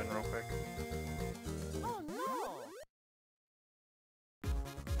 Just moving real quick.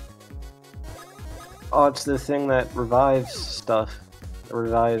 Oh, it's the thing that revives stuff. It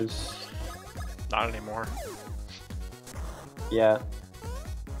revives. Not anymore. Yeah.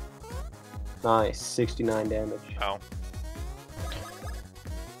 Nice, 69 damage. Oh.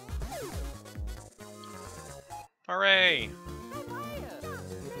 Hooray!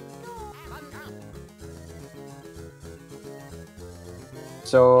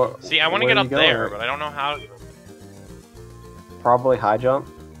 So. See, I want to get up there, but I don't know how to. Probably high jump.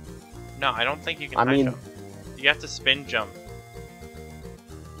 No, I don't think you can high jump. You have to spin jump.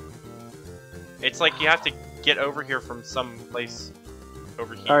 It's like you have to get over here from some place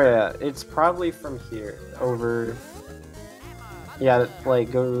over here. Oh yeah, it's probably from here. Over... Yeah,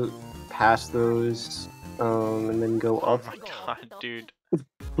 like, go past those, and then go up. Oh my god, dude.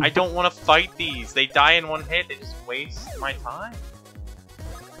 I don't want to fight these. They die in one hit. They just waste my time.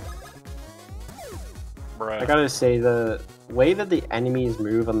 Bruh. I gotta say, the way that the enemies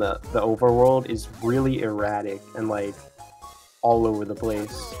move on the overworld is really erratic and like all over the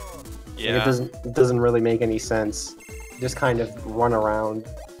place. Yeah. Like, it doesn't really make any sense. Just kind of run around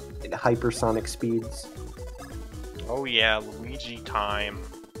at hypersonic speeds. Oh yeah, Luigi time.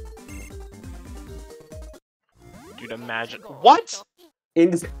 Dude, imagine what?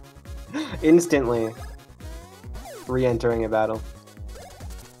 Instantly re-entering a battle.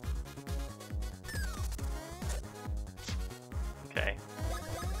 Okay.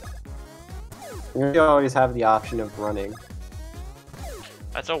 You always have the option of running.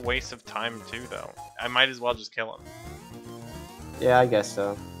 That's a waste of time too, though. I might as well just kill him. Yeah, I guess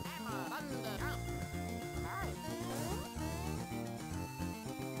so.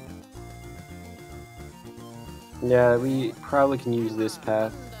 Yeah, we probably can use this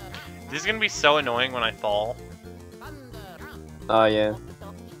path. This is gonna be so annoying when I fall. Oh, yeah.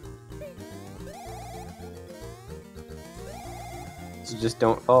 So just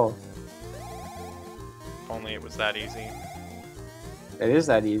don't fall. If only it was that easy. It is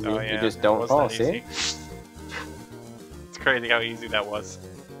that easy. Oh, yeah. You just don't fall, see? It's crazy how easy that was.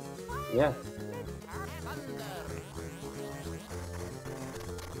 Yeah.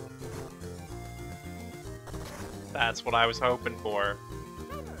 That's what I was hoping for.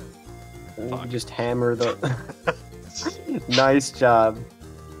 You just hammer the... Nice job.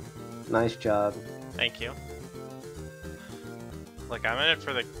 Nice job. Thank you. Look, I'm in it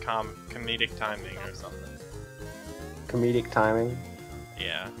for the comedic timing or something. Comedic timing?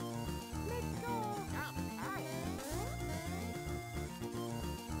 Yeah.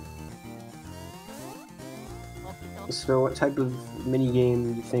 So what type of minigame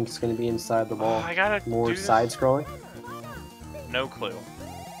do you think is going to be inside the wall? I gotta More side-scrolling? No clue.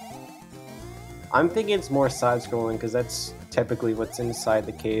 I'm thinking it's more side-scrolling because that's typically what's inside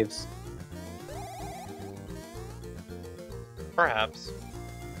the caves. Perhaps.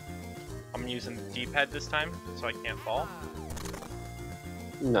 I'm using the D-pad this time, so I can't fall.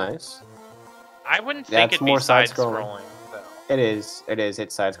 Nice. I wouldn't think it'd be side-scrolling, though. It is.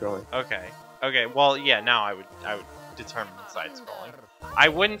 It's side-scrolling. Okay. Okay, well, yeah, now I would determine side-scrolling. I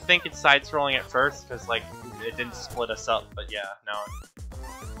wouldn't think it's side-scrolling at first, because, like, it didn't split us up, but yeah, now...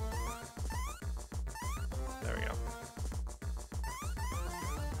 There we go.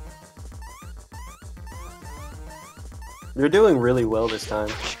 You're doing really well this time.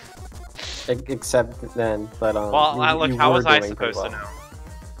 Except then, but Well, look, how was I supposed to know?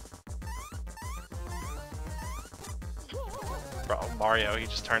 Bro, Mario, he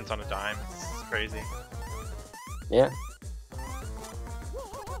just turns on a dime. It's crazy. Yeah.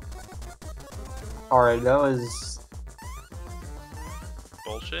 Alright, that was...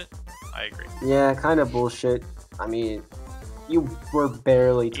 bullshit? I agree. Yeah, kind of bullshit. I mean, you were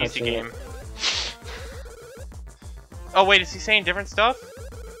barely touching Easy game. it. Oh wait, is he saying different stuff?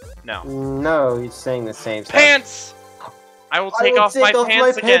 No. No, he's saying the same stuff. Pants! I will take off my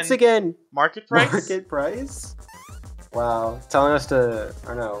pants again. Market price? Market price? Wow. Telling us to... I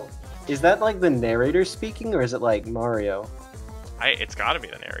don't know. Is that like the narrator speaking, or is it like Mario? It's gotta be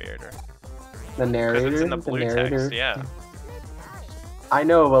the narrator. The narrator? Because it's in the blue text, yeah. I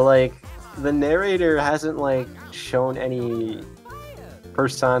know, but like, the narrator hasn't like shown any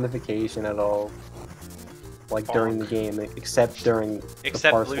personification at all. Like during the game, except during the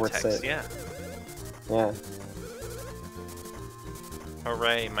parts blue where it's text, set. yeah. Yeah.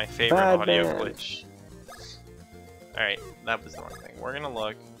 Hooray, my favorite Bad audio man. glitch. Alright, that was the wrong thing. We're gonna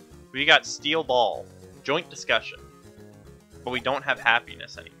look. We got Steel Ball. Joint discussion. But we don't have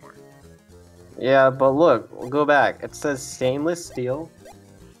happiness anymore. Yeah, but look, we'll go back. It says stainless steel.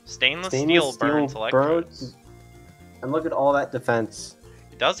 Stainless steel burns electrodes. And look at all that defense.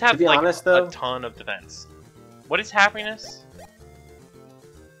 It does have, to be like, honest, though, a ton of defense. What is happiness?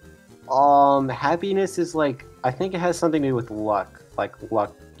 Happiness is like, I think it has something to do with luck. Like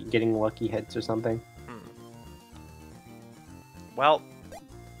luck, getting lucky hits or something. Well,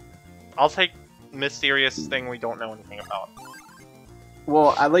 I'll take mysterious thing we don't know anything about.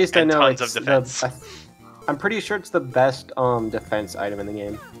 Well, at least I know tons it's of defense. I'm pretty sure it's the best defense item in the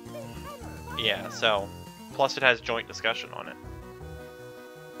game. Yeah, so plus it has joint discussion on it.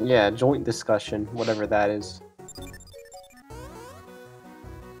 Yeah, joint discussion, whatever that is.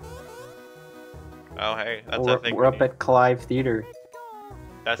 Oh hey, that's that thing. We're up at Clive Theater.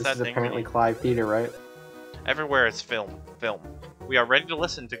 That's this is apparently Clive Theater, right? Everywhere is film. We are ready to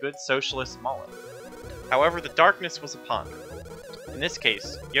listen to good socialist mullet. However, the darkness was upon them. In this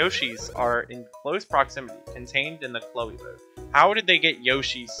case, Yoshis are in close proximity, contained in the Chloe mode. How did they get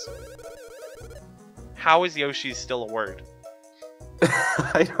Yoshis? How is Yoshis still a word?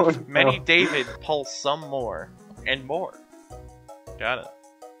 I don't know. Many David pulse some more, and more. Got it.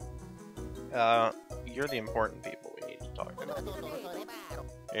 You're the important people we need to talk to.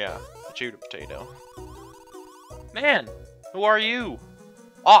 Yeah, shoot a potato. Man, who are you?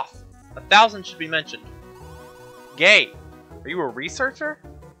 Off. 1,000 should be mentioned. Gay. Are you a researcher?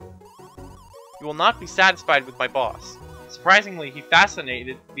 You will not be satisfied with my boss. Surprisingly, he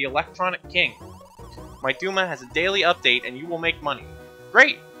fascinated the Electronic King. My Duma has a daily update and you will make money.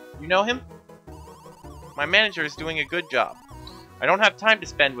 Great! You know him? My manager is doing a good job. I don't have time to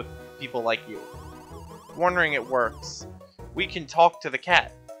spend with people like you. Wondering it works. We can talk to the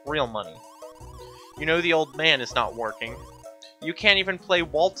cat. Real money. You know the old man is not working. You can't even play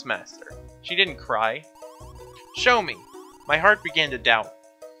Waltz Master. She didn't cry. Show me. My heart began to doubt.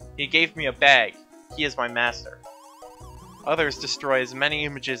 He gave me a bag. He is my master. Others destroy as many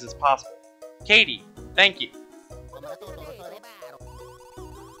images as possible. Katie, thank you.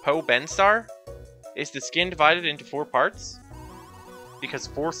 Poe Benstar? Is the skin divided into 4 parts? Because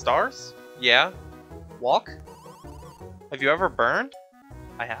 4 stars? Yeah. Walk? Have you ever burned?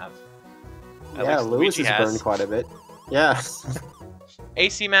 I have. Yeah, Lewis has burned quite a bit. Yeah.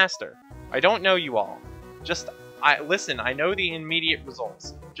 AC Master. I don't know you all. Listen, I know the immediate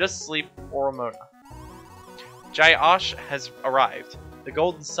results. Just sleep or Ramona. Jai-Osh has arrived. The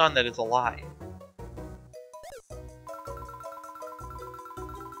golden sun that is a lie.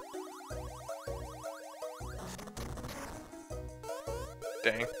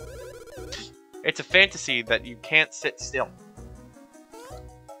 Dang. It's a fantasy that you can't sit still.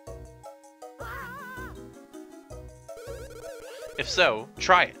 If so,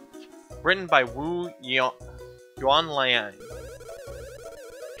 try it. Written by Yuan Liang.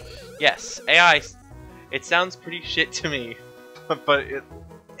 Yes, AI. It sounds pretty shit to me, but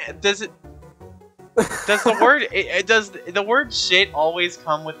does the word does the word shit always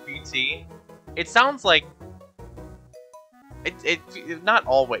come with BT? It sounds like it not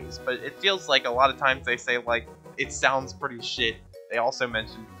always, but it feels like a lot of times they say like it sounds pretty shit. They also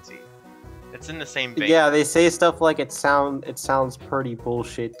mention BT. It's in the same vein. Yeah, they say stuff like it sounds pretty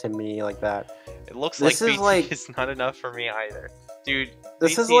bullshit to me, like that. It looks like BT is not enough for me either, dude.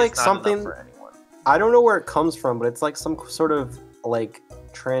 This BT is like is not something enough for anyone. I don't know where it comes from, but it's like some sort of like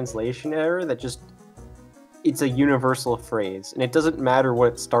translation error that just it's a universal phrase, and it doesn't matter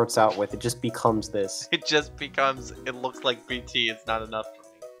what it starts out with. It just becomes this. It just becomes. It looks like BT is not enough for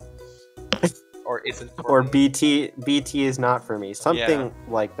me, or isn't. For Or me. BT is not for me. Something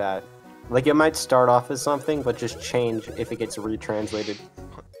like that. Like it might start off as something, but just change if it gets retranslated.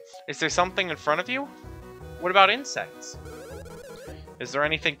 Is there something in front of you? What about insects? Is there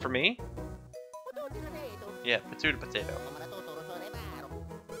anything for me? Yeah, potato.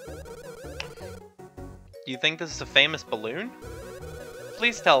 Do you think this is a famous balloon?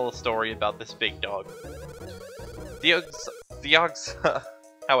 Please tell a story about this big dog. The Ogs,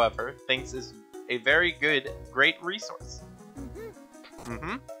 however, thinks is a very great resource.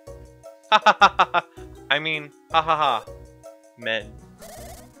 Mm-hmm. Ha ha ha ha. I mean, ha ha ha. Men.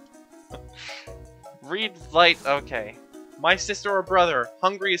 Read light. Okay. My sister or brother,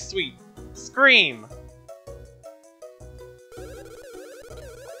 hungry is sweet. Scream!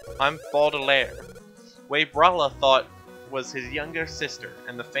 I'm Baudelaire. Brala thought was his younger sister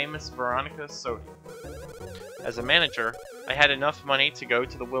and the famous Veronica Sodi. As a manager, I had enough money to go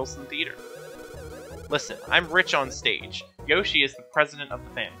to the Wilson Theater. Listen, I'm rich on stage. Yoshi is the president of the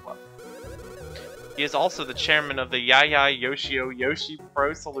fan club. He is also the chairman of the Yaya Yoshio Yoshi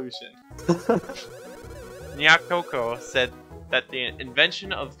Pro Solution. Nyakoko said that the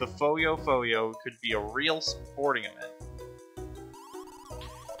invention of the Foyo could be a real sporting event.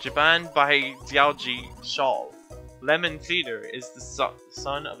 Jaban by Xiaoji Shawl. Lemon Theater is the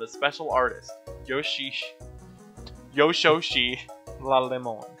son of a special artist, Yoshoshi La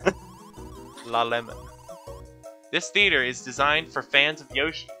Lemon. La Lemon. This theater is designed for fans of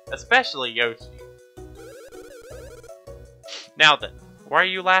Yoshi, especially Yoshi. Now then, why are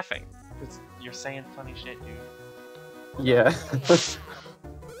you laughing? Because you're saying funny shit, dude. Yeah.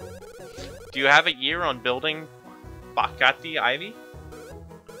 Do you have a year on building Bakati Ivy?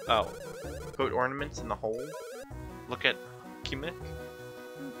 Oh. Put ornaments in the hole? Look at Kimik?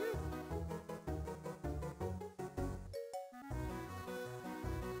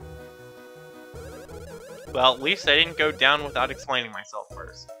 Well, at least I didn't go down without explaining myself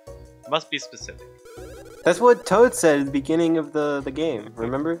first. Must be specific. That's what Toad said at the beginning of the game,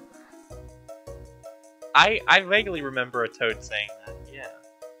 remember? I vaguely remember a Toad saying that, yeah.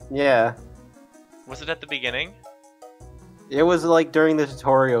 Yeah. Was it at the beginning? It was like during the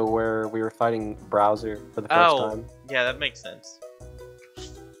tutorial where we were fighting Browser for the first time. Yeah, that makes sense.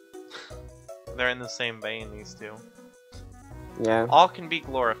 They're in the same vein, these two. Yeah. All can be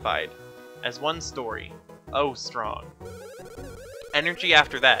glorified. As one story. Oh, strong. Energy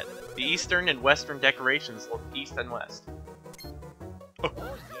after that. The eastern and western decorations look east and west.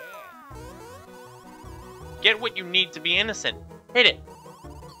 Oh. Get what you need to be innocent. Hit it.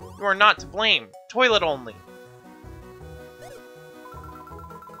 You are not to blame. Toilet only.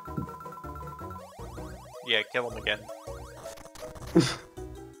 Yeah, kill him again.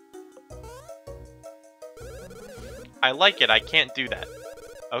 I like it, I can't do that.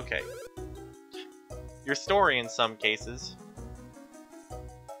 Okay. Your story in some cases.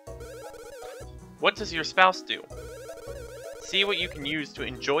 What does your spouse do? See what you can use to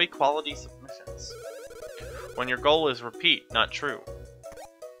enjoy quality submissions. When your goal is repeat, not true.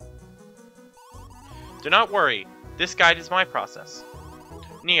 Do not worry, this guide is my process.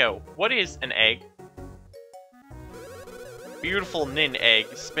 Neo, what is an egg? Beautiful nin egg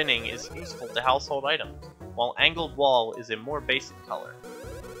spinning is useful to household items, while angled wall is a more basic color.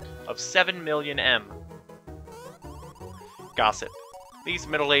 Of 7 million M. Gossip. These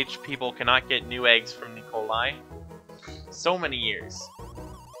middle-aged people cannot get new eggs from Nikolai. So many years.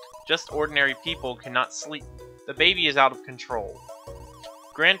 Just ordinary people cannot sleep. The baby is out of control.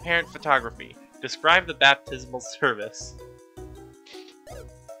 Grandparent photography. Describe the baptismal service.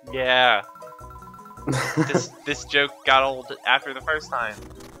 Yeah. This joke got old after the first time.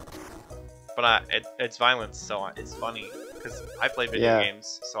 But it's violence, so it's funny. Because I play video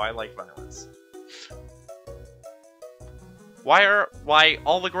games, so I like violence. Why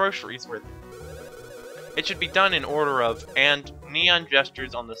all the groceries were there? It should be done in order of, and neon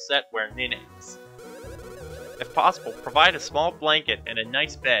gestures on the set where Nin is. If possible, provide a small blanket and a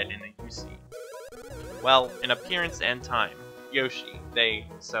nice bed in the UC. Well, in appearance and time. Yoshi,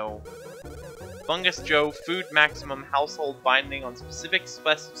 so... Fungus Joe, food maximum household binding on specific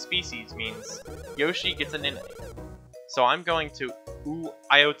species means Yoshi gets an innate. So I'm going to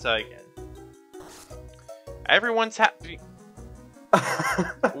Iota again. Everyone's happy.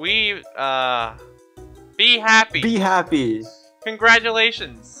 Be happy. Be happy.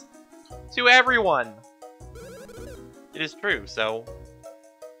 Congratulations to everyone. It is true, so...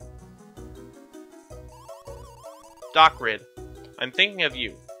 Docrid, I'm thinking of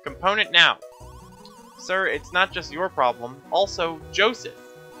you. Component now. Sir, it's not just your problem. Also, Joseph.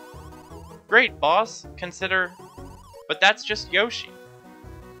 Great, boss. Consider... But that's just Yoshi.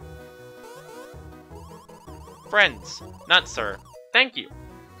 Friends. Not sir. Thank you.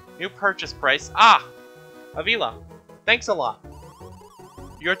 New purchase price. Ah! Avila. Thanks a lot.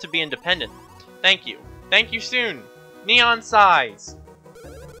 You're to be independent. Thank you. Thank you soon. Neon size.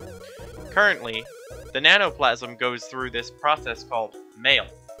 Currently, the nanoplasm goes through this process called mail.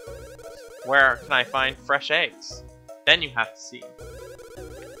 Where can I find fresh eggs? Then you have to see.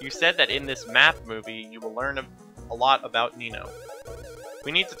 You said that in this map movie you will learn a lot about Nino.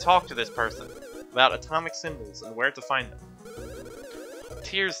 We need to talk to this person about atomic symbols and where to find them.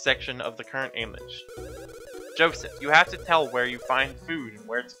 Tiers section of the current image. Joseph, you have to tell where you find food and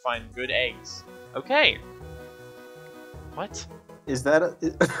where to find good eggs. Okay. What? Is that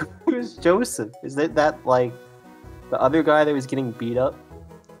who's Joseph? Is that like the other guy that was getting beat up?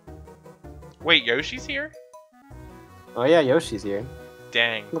 Wait, Yoshi's here? Oh yeah, Yoshi's here.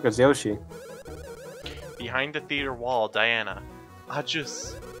 Dang. Look, it's Yoshi. Behind the theater wall, Diana.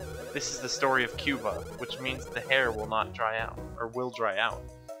 Ajus. This is the story of Cuba, which means the hair will not dry out, or will dry out.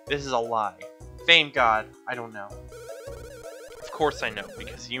 This is a lie. Fame God, I don't know. Of course I know,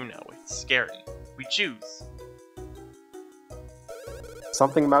 because you know. It's scary. We choose.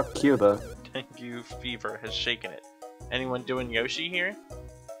 Something about Cuba. Dengue fever has shaken it. Anyone doing Yoshi here?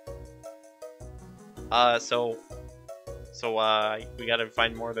 We gotta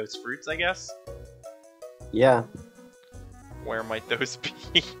find more of those fruits, I guess? Yeah. Where might those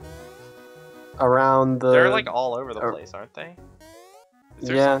be? Around the... They're like all over the place, aren't they? Is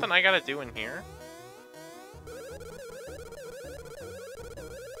there something I gotta do in here?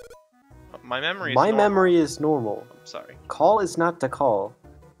 My memory is normal. I'm sorry. Call is not to call.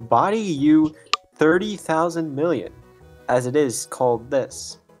 Body you 30,000 million, as it is called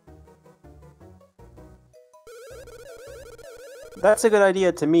this. That's a good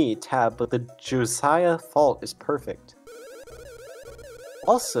idea to me, Tab, but the Josiah fault is perfect.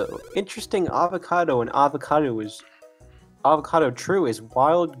 Also, interesting avocado and avocado true is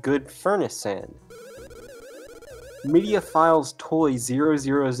wild good furnace sand. Media files toy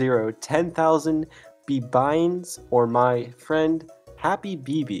 000 10,000 Bebines or my friend Happy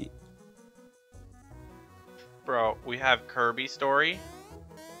BB. Bro, we have Kirby story,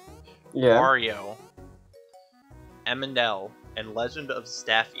 yeah, Mario, Emendel, and Legend of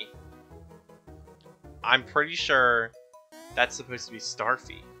Staffy. I'm pretty sure that's supposed to be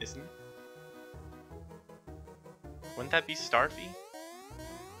Starfy, isn't it? Wouldn't that be Starfy?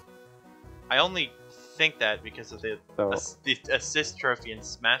 I only think that because of the assist trophy in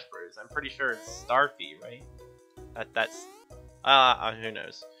Smash Bros. I'm pretty sure it's Starfy, right? That's who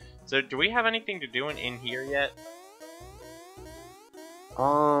knows. So do we have anything to do in here yet?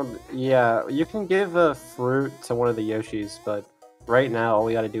 Yeah, you can give a fruit to one of the Yoshis, but right now all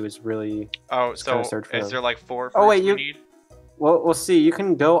we gotta do is really so search for is them. there like 4 fruits we need? Well, we'll see. You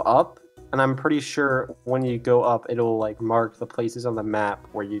can go up, and I'm pretty sure when you go up, it'll like mark the places on the map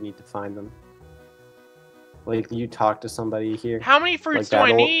where you need to find them. Like you talk to somebody here. How many fruits like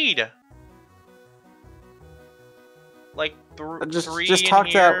do I need? Like just three talk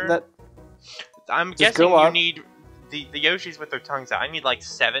in to here. that. I'm just guessing go you up. need the Yoshis with their tongues out. I need like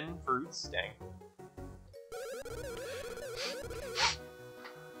 7 fruits. Dang.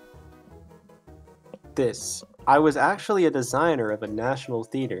 This. I was actually a designer of a national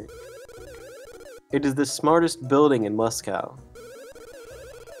theater. It is the smartest building in Moscow.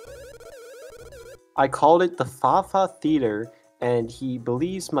 I called it the Fafa Theater, and he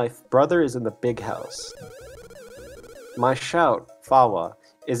believes my brother is in the big house. My shout, Fawa,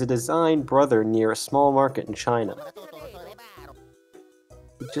 is a design brother near a small market in China.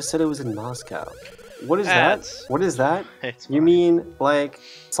 He just said it was in Moscow. What is that? What is that? You mean, like,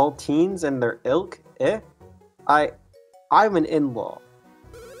 saltines and their ilk? Eh? I'm an in-law.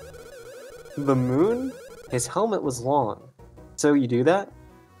 The moon? His helmet was long. So you do that?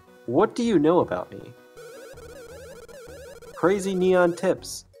 What do you know about me? Crazy neon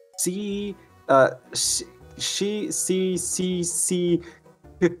tips.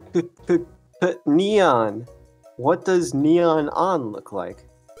 Neon. What does neon on look like?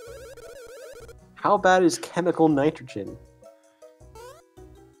 How bad is chemical nitrogen?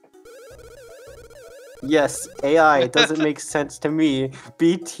 Yes, AI, it doesn't make sense to me.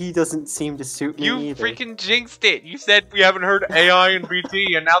 BT doesn't seem to suit me either. You freaking jinxed it! You said we haven't heard AI and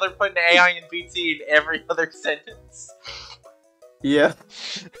BT, and now they're putting AI and BT in every other sentence. Yeah.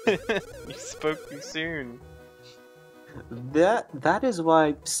 You spoke too soon. That is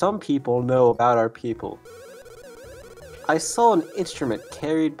why some people know about our people. I saw an instrument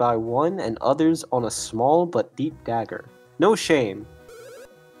carried by one and others on a small but deep dagger. No shame.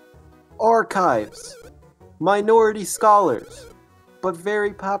 Archives. Minority scholars. But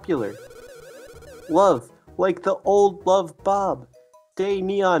very popular. Love, like the old love Bob. Day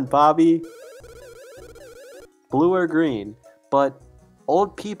neon, Bobby. Blue or green, but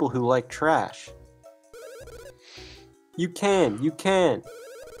old people who like trash. You can.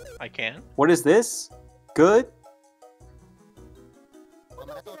 I can? What is this? Good?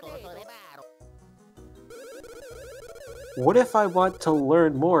 What if I want to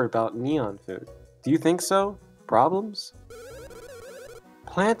learn more about neon food? Do you think so? Problems?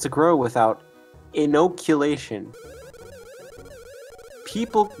 Plants grow without inoculation.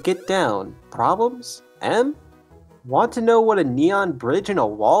 People get down. Problems? M? Want to know what a neon bridge and a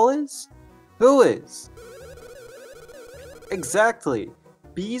wall is? Who is? Exactly.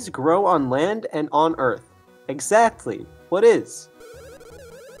 Bees grow on land and on earth. Exactly. What is?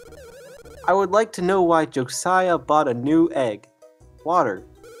 I would like to know why Josiah bought a new egg. Water.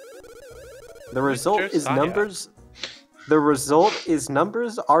 The result is numbers. The result is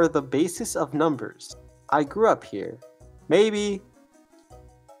numbers are the basis of numbers. I grew up here. Maybe.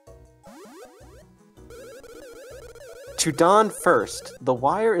 To dawn first, the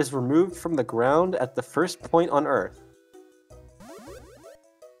wire is removed from the ground at the first point on Earth.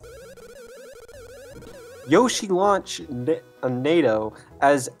 Yoshi launched NATO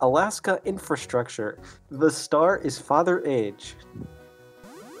as Alaska infrastructure. The star is Father Age.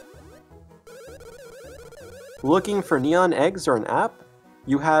 Looking for neon eggs or an app?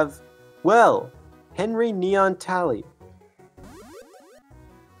 You have, well, Henry Neon Tally.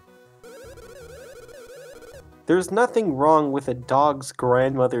 There's nothing wrong with a dog's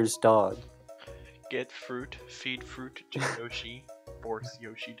grandmother's dog. Get fruit, feed fruit to Yoshi, force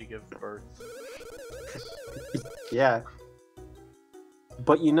Yoshi to give birth. Yeah.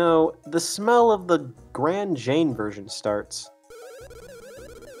 But you know, the smell of the Grand Jane version starts.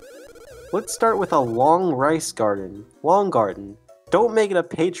 Let's start with a long rice garden. Long garden. Don't make it a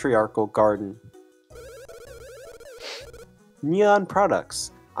patriarchal garden. Neon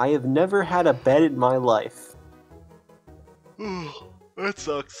products. I have never had a bed in my life. That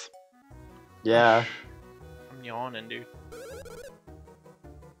sucks. Yeah. I'm yawning, dude.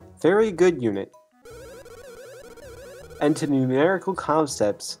 Very good unit. And to numerical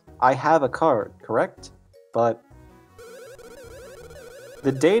concepts, I have a card, correct? But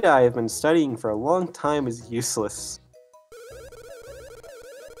the data I have been studying for a long time is useless.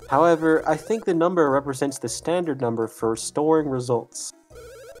 However, I think the number represents the standard number for storing results.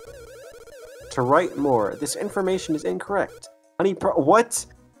 To write more, this information is incorrect. What?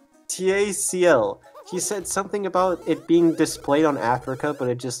 TACL. He said something about it being displayed on Africa, but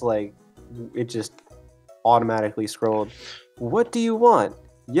it just automatically scrolled. What do you want?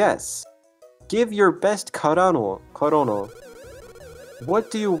 Yes. Give your best Korono.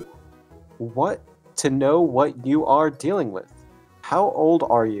 What to know what you are dealing with? How old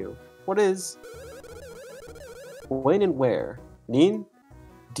are you? What is? When and where? Nin?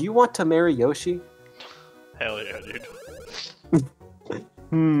 Do you want to marry Yoshi? Hell yeah, dude.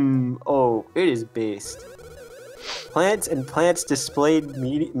 Oh, it is based. Plants and plants displayed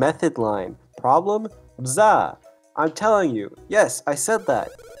method line. Problem? Bzah. I'm telling you. Yes, I said that.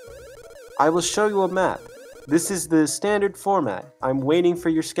 I will show you a map. This is the standard format. I'm waiting for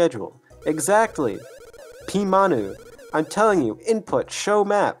your schedule. Exactly. Pimanu. I'm telling you. Input. Show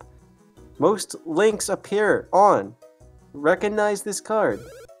map. Most links appear on. Recognize this card.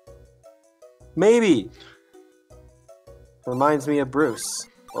 Maybe. Reminds me of Bruce.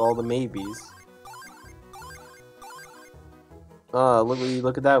 All the maybes.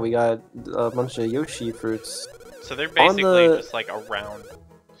 Look at that. We got a bunch of Yoshi fruits. So they're basically just like around.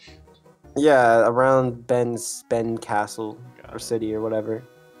 Yeah, around Ben Castle or city or whatever.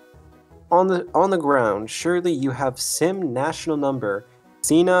 On the ground, surely you have Sim national number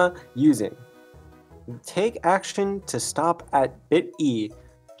Sina using. Take action to stop at bit E,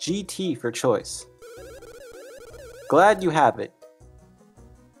 GT for choice. Glad you have it.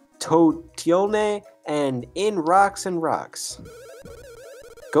 Totione and in rocks and rocks.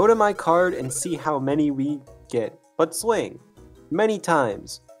 Go to my card and see how many we get, but swing. Many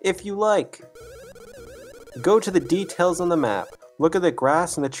times, if you like. Go to the details on the map. Look at the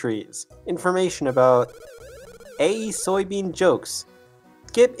grass and the trees. Information about AE soybean jokes.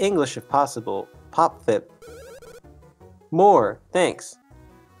 Skip English if possible. Pop Fip. More, thanks.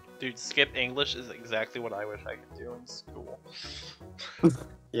 Dude, skip English is exactly what I wish I could do in school.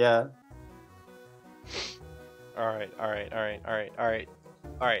 Yeah. Alright.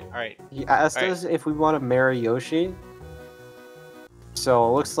 He asked us if we want to marry Yoshi. So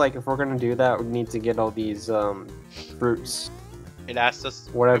it looks like if we're gonna do that, we need to get all these fruits. It asked us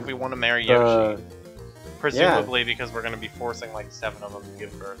What if we want to marry Yoshi. Presumably because we're going to be forcing like 7 of them to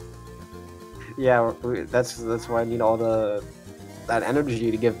give birth. Yeah, that's why I need all that energy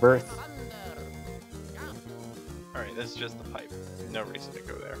to give birth. Alright, this is just the pipe. No reason to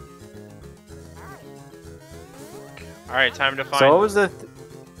go there. Alright, time to find... So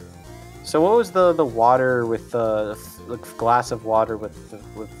what was the water with the glass of water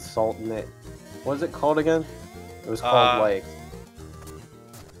with salt in it? What was it called again? It was called like...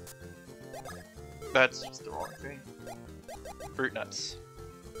 That's just the wrong thing. Fruit nuts.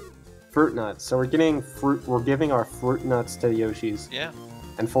 Fruit nuts. So we're getting fruit. We're giving our fruit nuts to Yoshis. Yeah.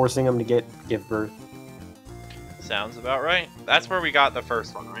 And forcing them to give birth. Sounds about right. That's where we got the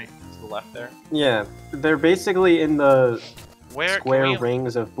first one, right? To the left there. Yeah, they're basically in the square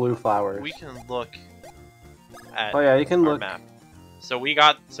rings of blue flowers. We can look at. Oh yeah, you can our look. Map. So we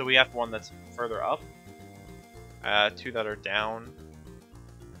have one that's further up. 2 that are down.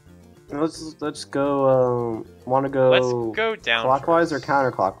 Let's go. Want to go? Let's go down. Clockwise first. or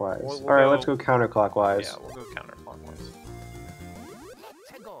counterclockwise? We'll All right, let's go counterclockwise. Yeah, we'll go counterclockwise.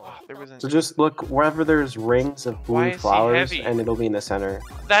 Oh, there was So just look wherever there's rings of blue flowers, and it'll be in the center.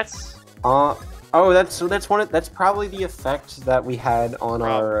 That's. Oh, that's probably the effect that we had on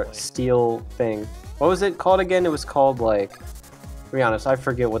our steel thing. What was it called again? It was called like. To be honest, I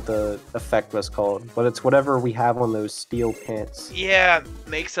forget what the effect was called, but it's whatever we have on those steel pants. Yeah,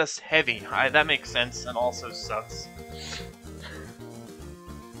 makes us heavy. That makes sense and also sucks.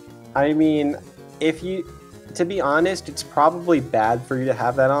 I mean, to be honest, it's probably bad for you to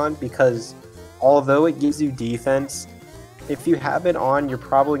have that on because although it gives you defense, if you have it on, you're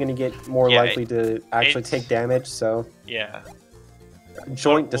probably going to get more likely to actually take damage, so... Yeah.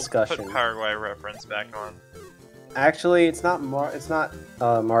 Joint discussion. We'll put Paraguay reference back on. Actually, it's not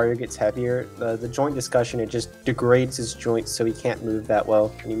Mario gets heavier. The joint discussion, it just degrades his joints so he can't move that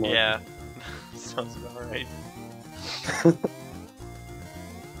well anymore. Yeah, sounds about right.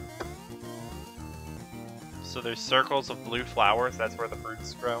 So there's circles of blue flowers, that's where the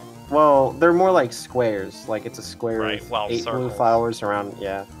fruits grow? Well, they're more like squares. Like it's a square with 8 blue flowers around,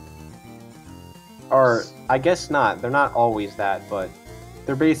 yeah. Or, I guess not. They're not always that, but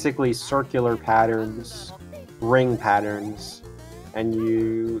they're basically circular patterns. Ring patterns, and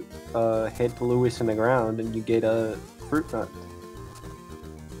you hit Lewis in the ground and you get a fruit nut.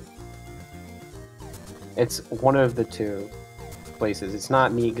 It's one of the 2 places. It's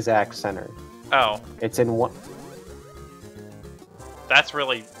not in the exact center. Oh. It's in one. That's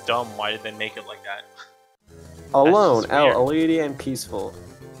really dumb. Why did they make it like that? Alone, elite and peaceful.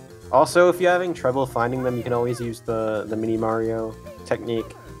 Also, if you're having trouble finding them, you can always use the mini Mario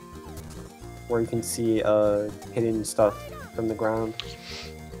technique. Where you can see hidden stuff from the ground.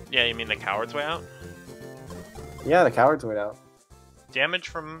 Yeah, you mean the coward's way out? Yeah, the coward's way out. Damage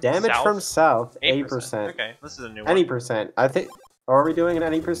from south, 8%. Okay, this is a new one. Any percent. I think. Are we doing an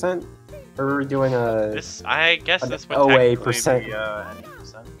any percent? Or are we doing a? This, I guess this would OA technically percent. be any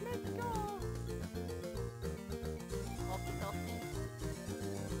percent.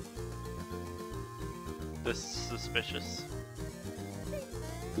 This is suspicious.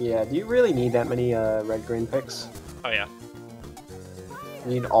 Yeah, do you really need that many red green picks? Oh yeah.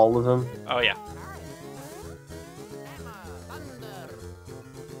 You need all of them? Oh yeah.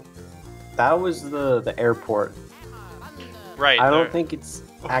 That was the airport. Right. I don't think it's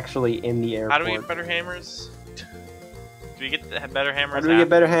actually in the airport. How do we get better hammers? Do we get better hammers? How do we get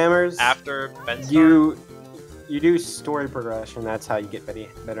better hammers? After Benstar? You do story progression, that's how you get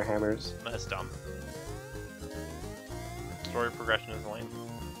better hammers. That's dumb. Story progression is lame.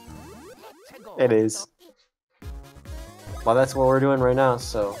 It is. Well, that's what we're doing right now,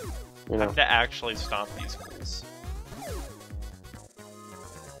 so, you know. I have to actually stomp these fools.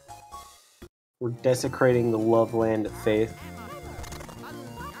 We're desecrating the love land of faith.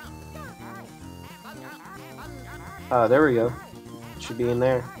 There we go. Should be in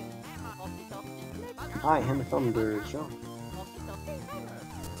there. Hi, Hammer Thunder, jump.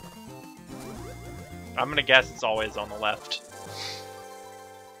 I'm gonna guess it's always on the left.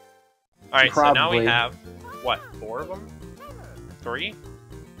 Alright, so now we have, what, 4 of them? 3?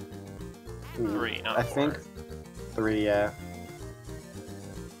 3, not 4. I think 3, yeah.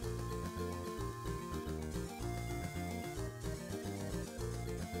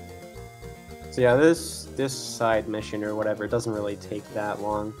 So yeah, this side mission or whatever, it doesn't really take that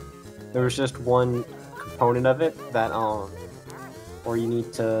long. There was just one component of it that, where you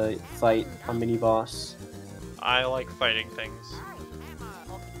need to fight a mini-boss. I like fighting things.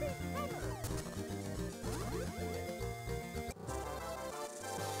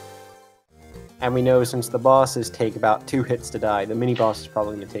 And we know since the bosses take about 2 hits to die, the mini boss is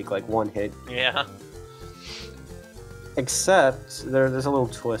probably going to take like 1 hit. Yeah. Except there's a little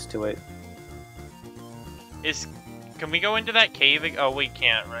twist to it. Can we go into that cave? Oh, we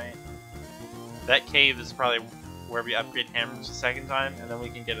can't, right? That cave is probably where we upgrade hammers the second time, and then we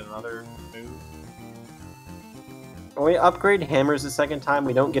can get another move. When we upgrade hammers the second time,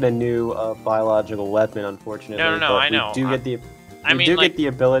 we don't get a new biological weapon, unfortunately. No, I know. We do get the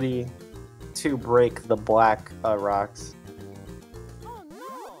ability to break the black rocks.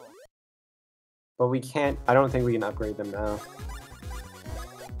 But we can't. I don't think we can upgrade them now.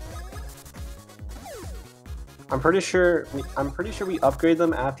 I'm pretty sure we upgrade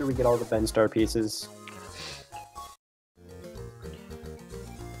them after we get all the Benstar pieces.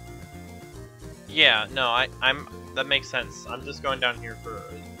 Yeah, no, that makes sense. I'm just going down here for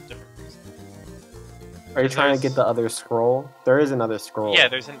a different reason. Are you trying to get the other scroll? There is another scroll. Yeah,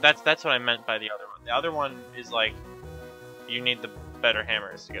 that's what I meant by the other one. The other one is like you need the better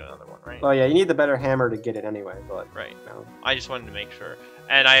hammers to get another one, right? Oh yeah, you need the better hammer to get it anyway, but right. No. I just wanted to make sure.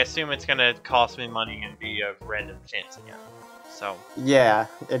 And I assume it's gonna cost me money and be a random chance again. So yeah,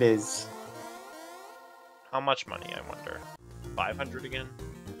 it is. How much money, I wonder? 500 again?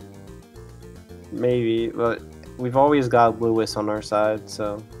 Maybe, but we've always got Lewis on our side,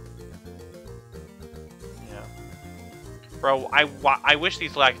 so. Yeah. Bro, I wish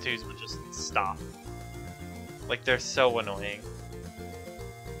these Lakitus would just stop. Like, they're so annoying.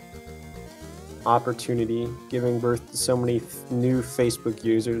 Opportunity, giving birth to so many new Facebook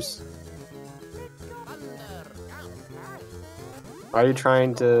users. Are you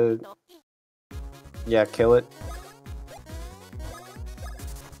trying to... yeah, kill it?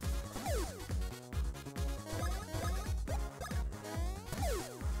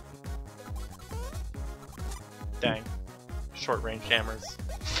 Dang. Short-range hammers.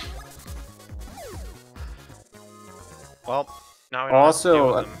 Well, now we don't have to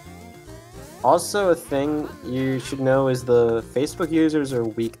deal with them. Also, a thing you should know is the Facebook users are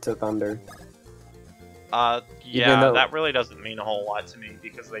weak to thunder. Yeah, that really doesn't mean a whole lot to me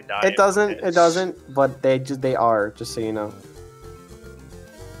because they die. It doesn't, but they are, just so you know.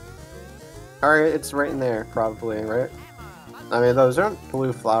 Alright, it's right in there, probably, right? I mean, those aren't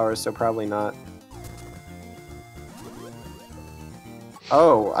blue flowers, so probably not.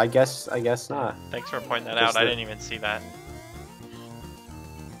 Oh, I guess not. Thanks for pointing that out. I didn't even see that.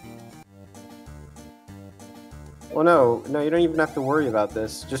 Well, no, you don't even have to worry about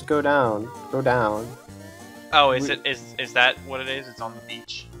this. Just go down. Go down. Oh, is that what it is? It's on the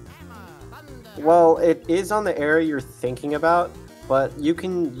beach. Well, it is on the area you're thinking about, but you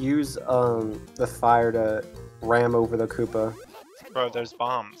can use the fire to ram over the Koopa. Bro, there's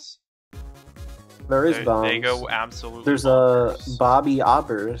bombs. There is bombs. They go absolutely. There's a Bobby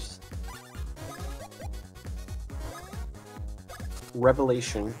Obbers.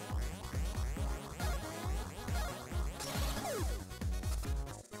 Revelation.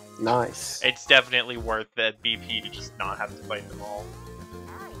 Nice. It's definitely worth that BP to just not have to fight them all.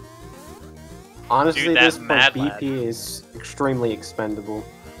 Honestly, dude, this BP is extremely expendable.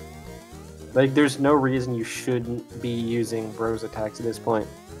 Like, there's no reason you shouldn't be using Bros attacks at this point.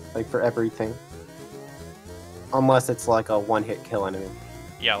 Like, for everything. Unless it's like a one-hit kill enemy.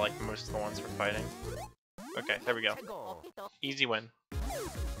 Yeah, like most of the ones we're fighting. Okay, there we go. Easy win.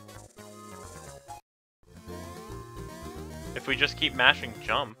 If we just keep mashing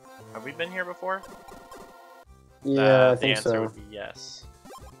jump, have we been here before? Yeah, I think so. The answer would be yes.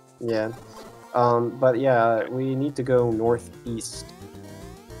 Yeah. But yeah, okay. We need to go northeast.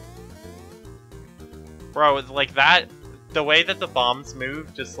 Bro, like that, the way that the bombs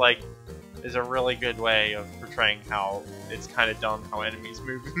move just like is a really good way of portraying how it's kind of dumb how enemies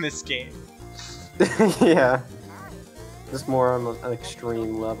move in this game. Yeah. Just more on an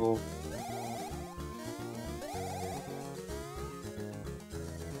extreme level.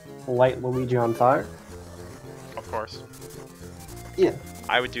 Light Luigi on fire? Of course. Yeah.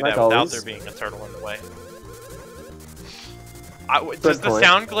 I would do like that without always. there being a turtle in the way. Does the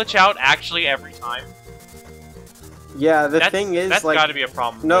sound glitch out actually every time? Yeah, the thing is, that's like, gotta be a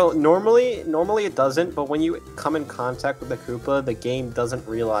problem. No, normally it doesn't, but when you come in contact with the Koopa, the game doesn't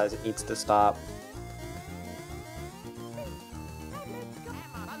realize it needs to stop.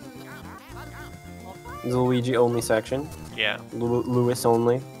 The Luigi only section. Yeah. Lewis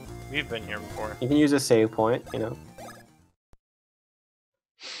only. We've been here before. You can use a save point, you know.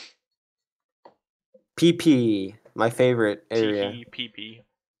 PP, my favorite area. PP.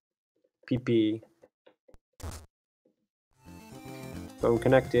 PP. Phone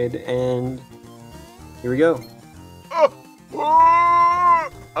connected, and here we go. Oh!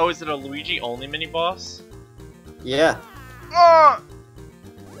 Oh, is it a Luigi only mini boss? Yeah. Oh!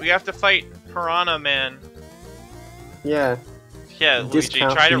 We have to fight Piranha Man. Yeah. Yeah, Luigi,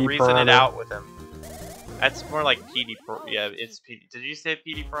 Discount try to PD reason Piranha. it out with him. That's more like yeah, it's PD. Did you say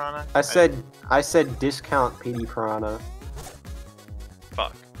PD Piranha? I said discount PD Piranha.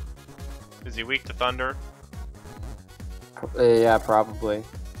 Fuck. Is he weak to thunder? Yeah, probably.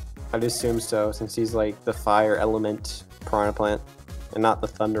 I'd assume so, since he's like the fire element Piranha Plant, and not the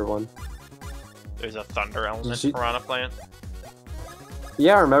thunder one. There's a thunder element She- Piranha Plant?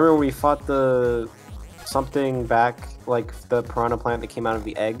 Yeah, remember when we fought the something back, like the Piranha Plant that came out of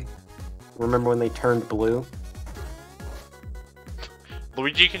the egg? Remember when they turned blue?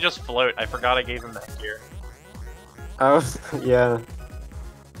 Luigi can just float. I forgot I gave him that gear. Oh, yeah.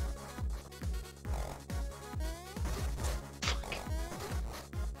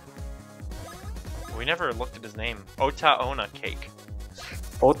 We never looked at his name. Otaona Cake.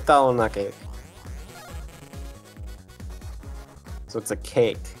 Otaona cake. So it's a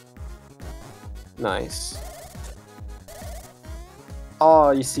cake. Nice.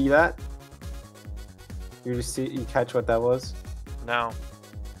 Oh, you see that? You catch what that was? No.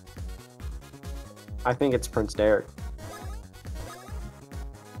 I think it's Prince Derek.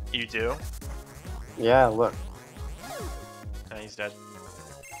 You do? Yeah, look. No, he's dead.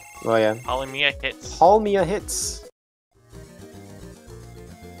 Oh yeah. Alimiya hits. Palmia hits.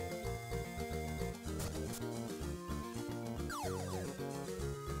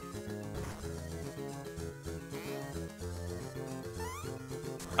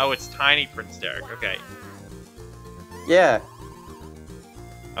 Oh, it's Tiny Prince Derek. Okay. Yeah.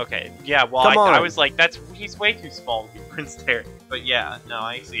 Okay. Yeah, well, Come I on. was like, he's way too small to be Prince Derek. But yeah, no,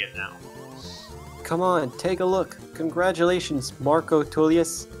 I see it now. Come on, take a look. Congratulations, Marco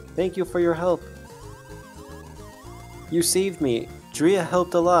Tullius. Thank you for your help. You saved me. Drea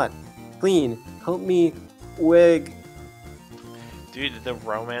helped a lot. Clean, help me wig. Dude, the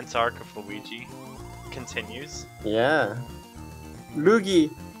romance arc of Luigi continues. Yeah. Luigi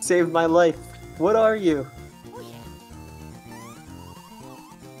saved my life. What are you?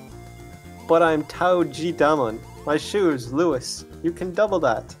 But I'm Tao G Damon. My shoes, Lewis. You can double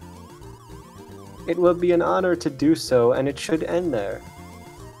that. It will be an honor to do so, and it should end there.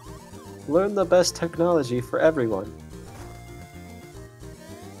 Learn the best technology for everyone.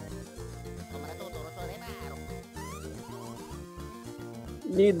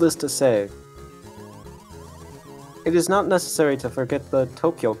 Needless to say, it is not necessary to forget the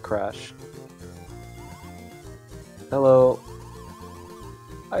Tokyo crash. Hello.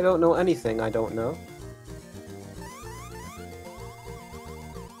 I don't know anything I don't know.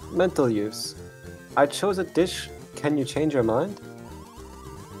 Mental use. I chose a dish. Can you change your mind?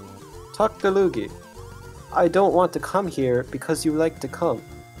 Talk to Luigi. I don't want to come here because you like to come.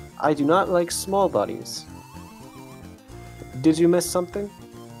 I do not like small bodies. Did you miss something?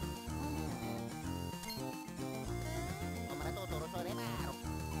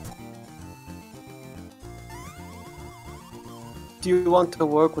 Do you want to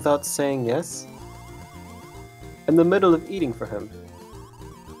work without saying yes? In the middle of eating for him.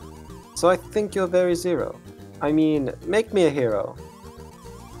 So I think you're very zero. I mean, make me a hero.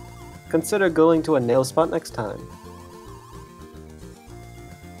 Consider going to a nail spot next time.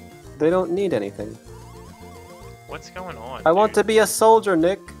 They don't need anything. What's going on? I want to be a soldier,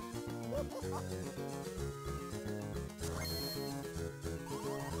 Nick.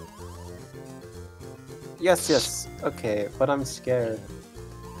 Yes, yes. Okay, but I'm scared.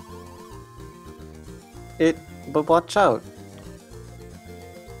 But watch out.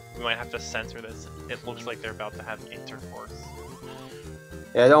 We might have to censor this. It looks like they're about to have intercourse.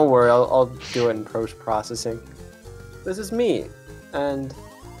 Yeah, don't worry. I'll do it in post-processing. This is me. And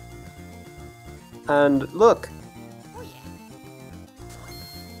look.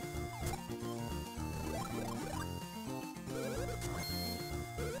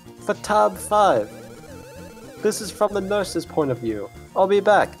 For tab 5. This is from the nurse's point of view. I'll be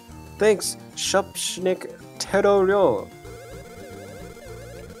back. Thanks, Shupshnik Teroryo.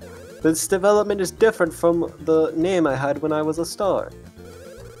 This development is different from the name I had when I was a star.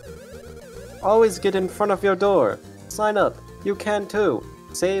 Always get in front of your door. Sign up. You can too.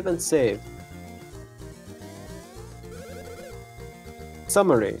 Save and save.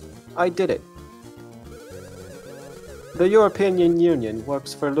 Summary. I did it. The European Union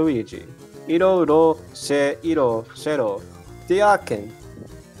works for Luigi. Iro ro she iro shero. Diaken.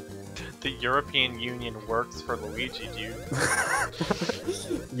 The European Union works for Luigi, dude.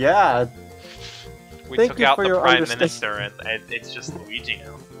 Yeah. We Thank took you out for the your Prime understa- Minister and it's just Luigi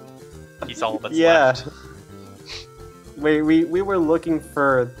now. He's all that's Yeah. left. we were looking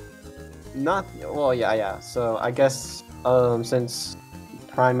for not well yeah. So I guess since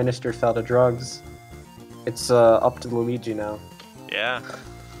Prime Minister fell to drugs, it's up to Luigi now. Yeah.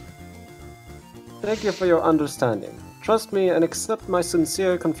 Thank you for your understanding. Trust me and accept my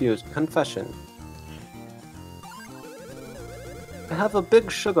sincere confession. I have a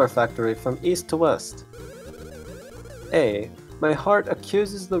big sugar factory from east to west. My heart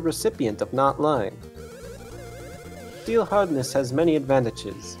accuses the recipient of not lying. Steel hardness has many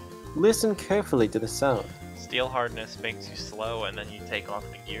advantages. Listen carefully to the sound. Steel hardness makes you slow, and then you take off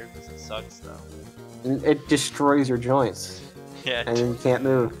the gear because it sucks, though. It destroys your joints. Yeah. And you can't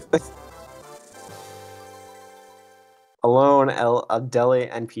move. Alone, Adele,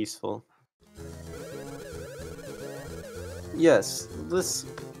 and peaceful. Yes,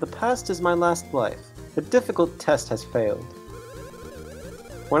 the past is my last life. The difficult test has failed.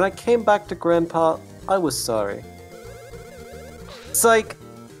 When I came back to Grandpa, I was sorry. Psych!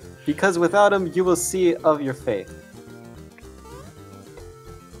 Because without him, you will see of your faith.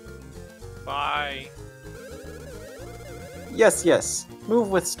 Bye. Yes. Move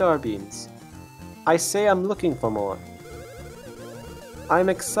with starbeams. I say I'm looking for more. I'm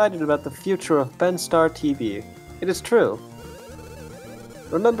excited about the future of Benstar TV. It is true.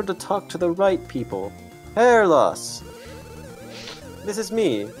 Remember to talk to the right people. Hair loss! This is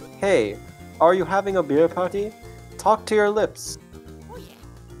me. Hey, are you having a beer party? Talk to your lips.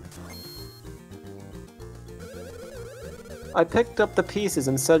 I picked up the pieces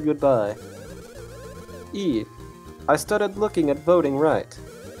and said goodbye. I started looking at voting right.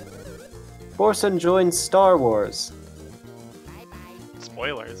 Borson joined Star Wars.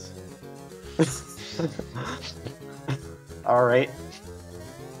 Spoilers. Alright.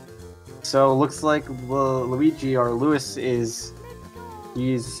 So looks like Luigi or Lewis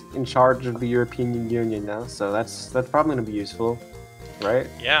he's in charge of the European Union now, so that's probably gonna be useful, right?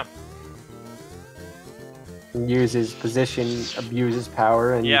 Yeah. Use his position, abuse his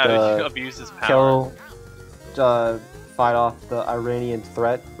power, and abuse his power. Fight off the Iranian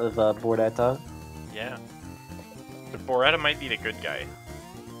threat of Boretta. Yeah. But Boretta might be the good guy.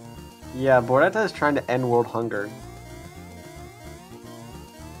 Yeah, Boretta is trying to end world hunger.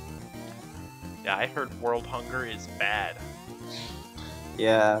 Yeah, I heard world hunger is bad.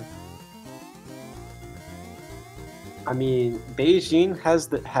 Yeah. I mean, Beijing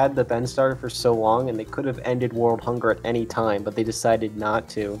had the Benstar for so long, and they could have ended world hunger at any time, but they decided not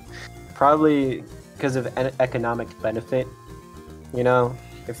to. Probably because of economic benefit. You know,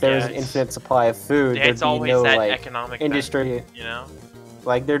 if there was an infinite supply of food, there'd be no economic industry. Benefit, you know,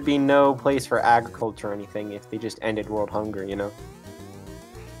 like there'd be no place for agriculture or anything if they just ended world hunger. You know.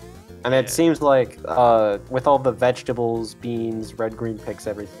 And it seems like, with all the vegetables, beans, red, green picks,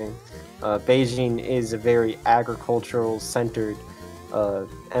 everything, Beijing is a very agricultural-centered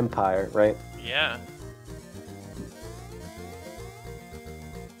empire, right? Yeah.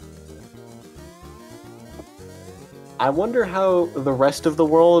 I wonder how the rest of the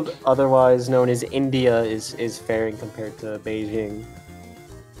world, otherwise known as India, is faring compared to Beijing.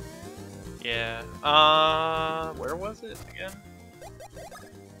 Yeah. Where was it again?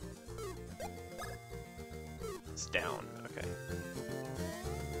 It's down. Okay.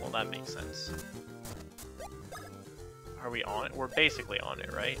 Well, that makes sense. Are we on it? We're basically on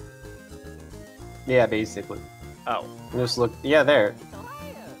it, right? Yeah, basically. Oh. Just look. Yeah, there.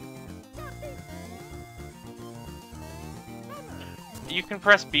 You can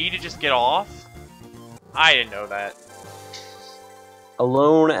press B to just get off? I didn't know that.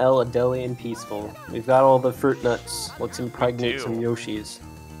 Alone, Adele, and peaceful. We've got all the fruit nuts. Let's impregnate some Yoshis.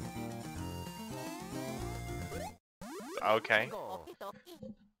 Okay.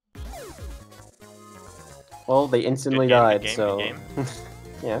 Well, they instantly died, so...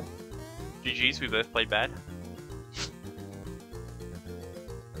 yeah. GG's, we both played bad.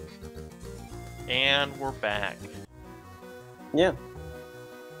 And we're back. Yeah.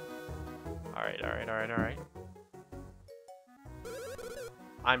 Alright.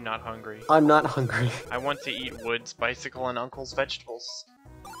 I'm not hungry. I'm not hungry. I want to eat Wood's bicycle and Uncle's vegetables.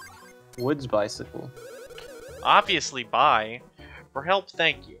 Wood's bicycle. Obviously, bye. For help,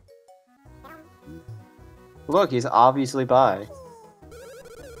 thank you. Look, he's obviously bi.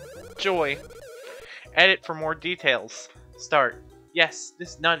 Joy. Edit for more details. Start. Yes,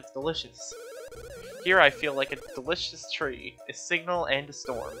 this nut is delicious. Here I feel like a delicious tree, a signal and a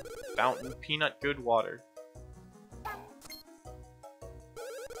storm. Fountain, peanut good water.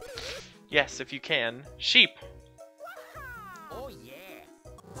 Yes, if you can. Sheep! Oh yeah!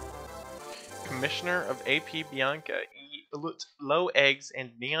 Commissioner of AP Bianca, low eggs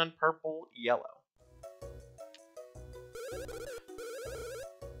and neon purple yellow.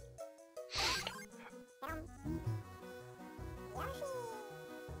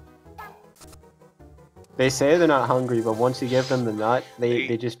 They say they're not hungry, but once you give them the nut,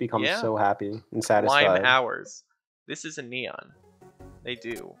 they just become yeah. so happy and Lime satisfied. hours. This is a neon. They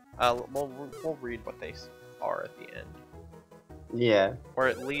do. We'll read what they are at the end. Yeah. Or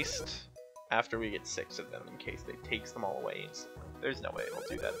at least after we get 6 of them, in case they takes them all away instantly. There's no way it'll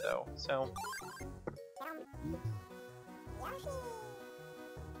do that though. So.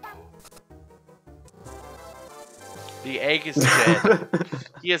 The egg is dead.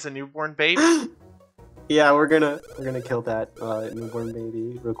 He has a newborn baby. Yeah, we're gonna kill that newborn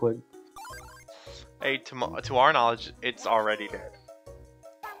baby real quick. Hey, to our knowledge, it's already dead.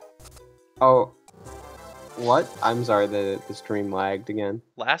 Oh, what? I'm sorry, the stream lagged again.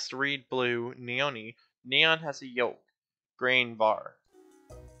 Last read blue, Neoni. Neon has a yolk. Grain var.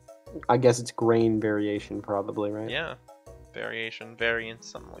 I guess it's grain variation, probably, right? Yeah. Variation, variance,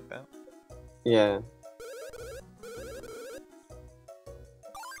 something like that. Yeah.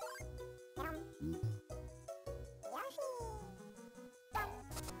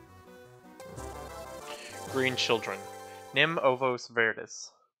 Green children. Nim ovos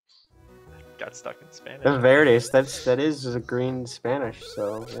verdis. Got stuck in Spanish. Verdes, that is a green Spanish,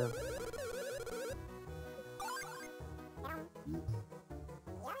 so yeah.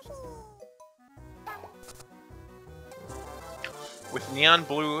 With neon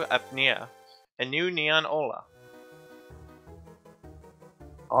blue apnea. A new neon ola.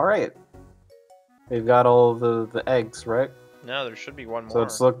 Alright. We've got all the eggs, right? No, there should be one more. So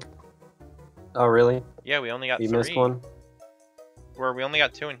it's look. Oh, really? Yeah, we only got 3. You missed one? We only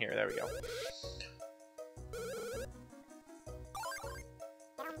got 2 in here. There we go.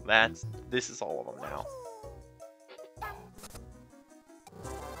 This is all of them now.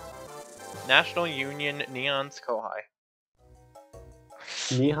 National Union Neons Kohai.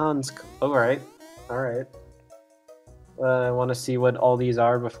 Nihon's. Alright. Alright. I want to see what all these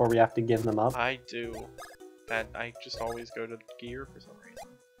are before we have to give them up. I do. I just always go to gear for some reason.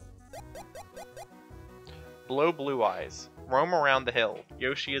 Blow blue eyes. Roam around the hill.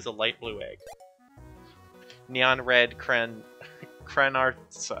 Yoshi is a light blue egg. Neon red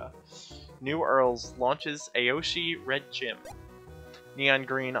Krenartsa. New Earls launches Aoshi red gym. Neon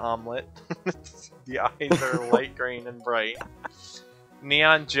green omelet. The eyes are light green and bright.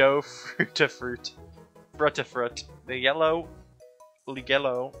 Neon Joe Fruitafruit. Frutafrut. The yellow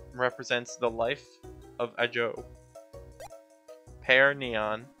Ligelo represents the life of Ajo. Pear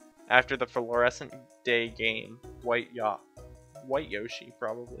Neon. After the fluorescent day game. White Yoshi,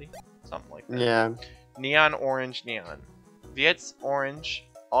 probably. Something like that. Yeah. Neon Orange Neon. Viet's Orange.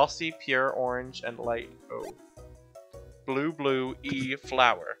 Aussie Pure Orange and Light O. Blue E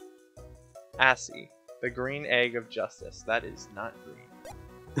Flower. Assy. The green egg of justice. That is not green.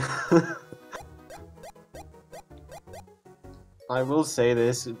 I will say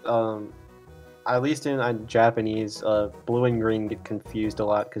this, at least in Japanese, blue and green get confused a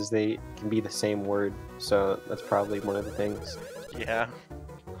lot because they can be the same word, so that's probably one of the things. Yeah.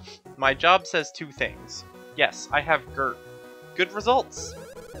 My job says 2 things. Yes, I have good results.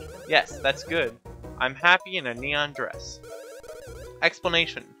 Yes, that's good. I'm happy in a neon dress.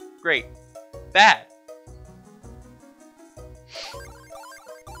 Explanation. Great. Bad.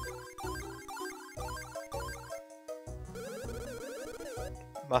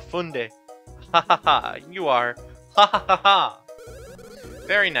 Mafunde. Ha ha ha. You are. Ha ha ha ha.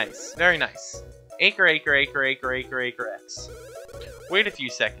 Very nice. Very nice. Acre X. Wait a few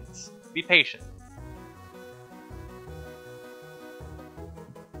seconds. Be patient.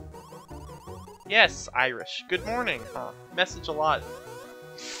 Yes, Irish. Good morning. Message a lot.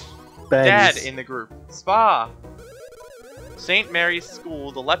 Dad in the group. Spa. St. Mary's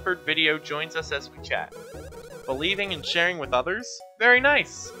School, the Leopard video joins us as we chat. Believing and sharing with others? Very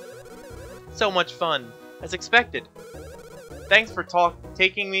nice. So much fun. As expected. Thanks for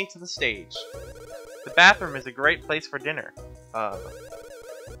taking me to the stage. The bathroom is a great place for dinner.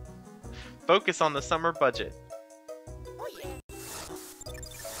 Focus on the summer budget.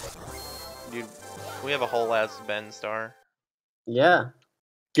 Dude, we have a whole ass Benstar. Yeah.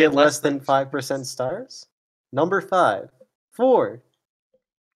 Get less than 5% stars? Number 5. 4.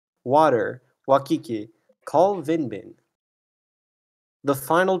 Water. Wakiki. Call Vinbin. The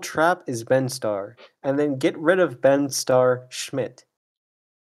final trap is Benstar, and then get rid of Benstar Schmidt.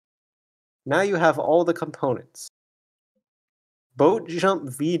 Now you have all the components. Boat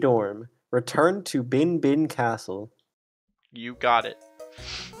Jump V-Dorm. Return to Bin Bin Castle. You got it.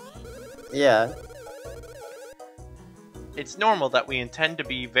 Yeah. It's normal that we intend to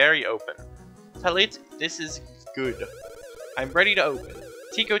be very open. Talit, this is good. I'm ready to open.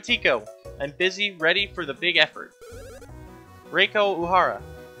 Tico, I'm busy, ready for the big effort. Reiko Uhara.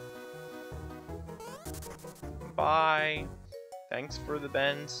 Bye. Thanks for the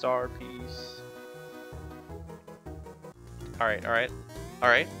Benstar Piece.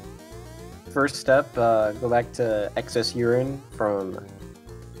 Alright. First step, go back to excess urine from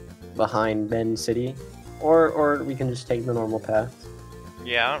behind Ben City, or we can just take the normal path.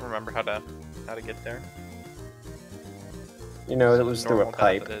 Yeah, I don't remember how to get there. You know, it was through a Normal path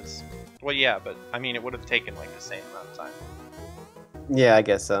pipe. it is. Well, yeah, but I mean, it would have taken like the same amount of time, Yeah, I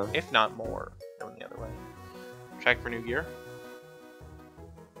guess so. if not more, going the other way. Check for new gear.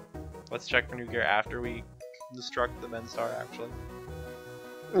 Let's check for new gear after we destruct the Benstar, actually.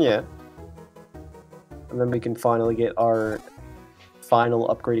 Yeah. And then we can finally get our final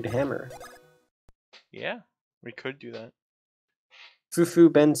upgraded hammer. Yeah, we could do that.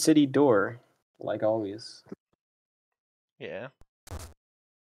 Fufu Ben City door, like always. Yeah.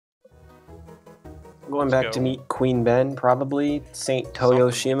 Going Let's back to go. meet Queen Ben, probably. Saint Something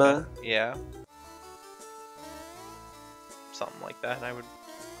like Toyoshima. that. Yeah. Something like that, I would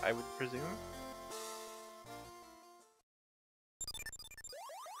presume.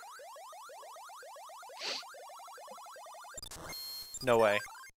 No way.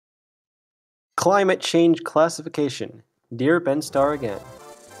 Climate change classification. Dear Benstar again.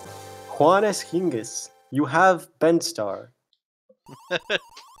 Juanes Hingis, you have Benstar.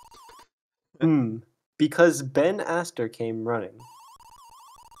 Because Ben Astor came running.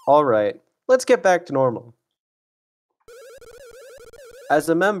 Alright, let's get back to normal. As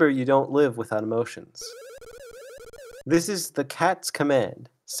a member, you don't live without emotions. This is the cat's command.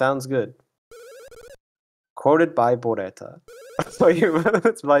 Sounds good. Quoted by Boreta.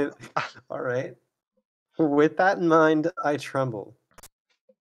 That's by... Alright. With that in mind, I tremble.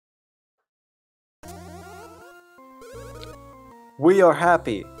 We are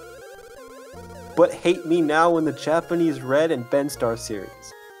happy. But hate me now in the Japanese Red and Benstar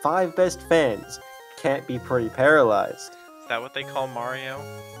series. 5 best fans. Can't be pretty paralyzed. Is that what they call Mario?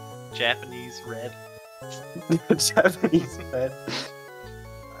 Japanese red? Japanese Red.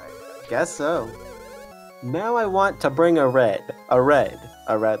 I guess so. Now I want to bring a red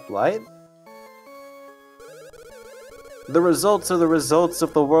light? The results are the results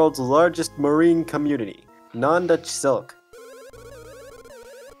of the world's largest marine community, non-Dutch silk.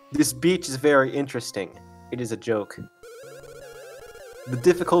 This beach is very interesting. It is a joke. The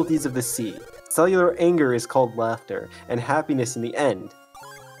difficulties of the sea. Cellular anger is called laughter, and happiness in the end.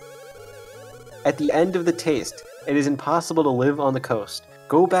 At the end of the taste, it is impossible to live on the coast.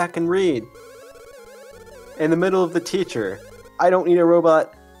 Go back and read. In the middle of the teacher. I don't need a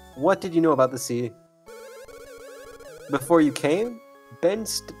robot. What did you know about the sea? Before you came? Ben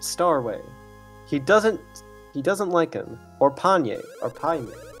Starway. He doesn't like him. Or Panye.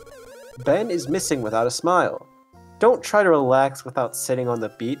 Ben is missing without a smile. Don't try to relax without sitting on the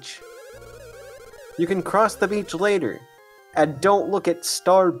beach. You can cross the beach later. And don't look at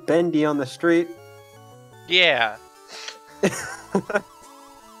Star Bendy on the street. Yeah.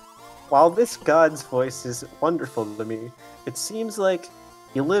 While this god's voice is wonderful to me, it seems like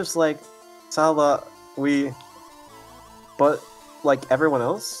he lives like Sala but like everyone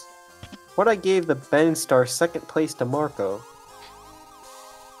else? What I gave the Benstar second place to Marco.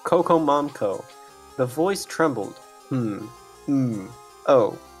 Coco Momco. The voice trembled.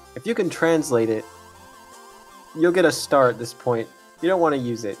 Oh, if you can translate it, you'll get a star at this point. You don't want to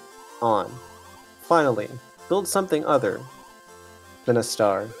use it. On. Finally, build something other than a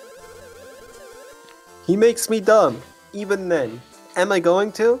star. He makes me dumb. Even then. Am I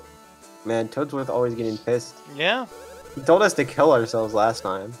going to? Man, Toadsworth always getting pissed. Yeah. He told us to kill ourselves last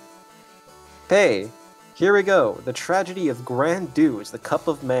time. Hey, here we go. The tragedy of Grand Dew is the cup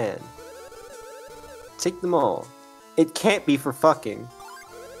of man. Take them all. It can't be for fucking.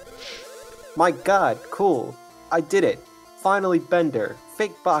 My god, cool. I did it. Finally Bender.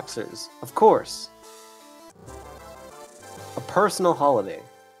 Fake boxers. Of course. A personal holiday.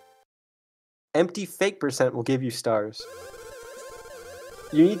 Empty fake percent will give you stars.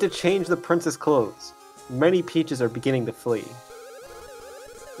 You need to change the princess clothes. Many peaches are beginning to flee.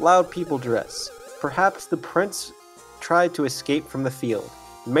 Loud people dress. Perhaps the prince tried to escape from the field.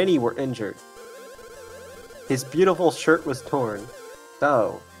 Many were injured. His beautiful shirt was torn.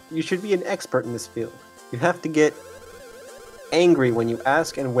 Oh, you should be an expert in this field. You have to get angry when you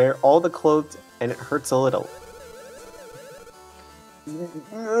ask and wear all the clothes and it hurts a little.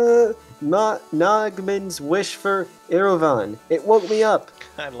 Nagmin's wish for Irovan. It woke me up.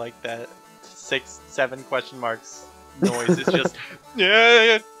 I like that 6, 7 question marks noise. It's just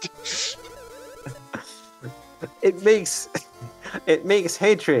yeah. It makes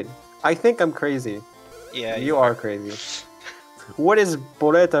hatred. I think I'm crazy. Yeah, You are crazy. What is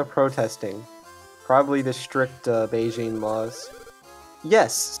Boreta protesting? Probably the strict Beijing laws.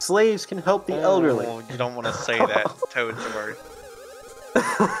 Yes, slaves can help the elderly. Oh, you don't want to say that, Toad's word.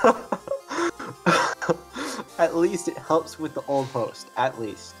 At least it helps with the old host. At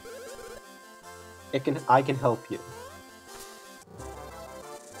least. I can help you.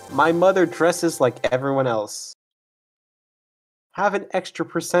 My mother dresses like everyone else. Have an extra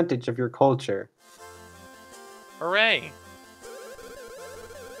percentage of your culture. Hooray!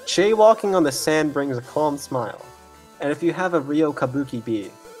 Jaywalking on the sand brings a calm smile. And if you have a Rio Kabuki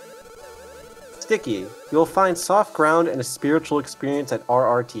bee, Sticky, you'll find soft ground and a spiritual experience at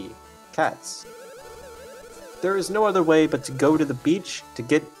RRT. Cats. There is no other way but to go to the beach to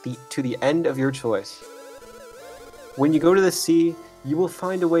get to the end of your choice. When you go to the sea, you will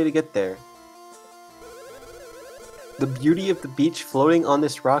find a way to get there. The beauty of the beach floating on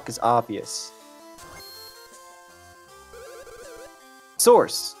this rock is obvious.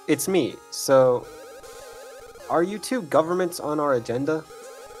 Source, it's me. So, are you two governments on our agenda?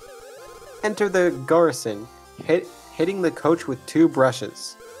 Enter the garrison, hitting the coach with 2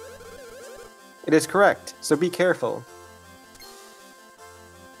 brushes. It is correct, so be careful.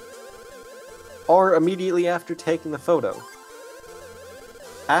 Or immediately after taking the photo.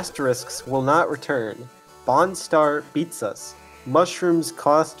 Asterisks will not return. Benstar beats us. Mushrooms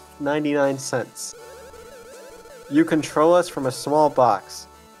cost 99 cents. You control us from a small box.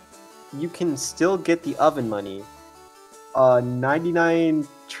 You can still get the oven money.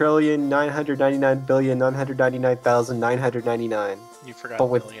 99,999,999,999. You forgot But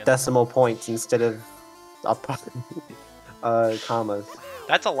with billion. decimal points instead of commas.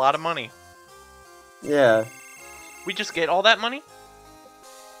 That's a lot of money. Yeah, We just get all that money?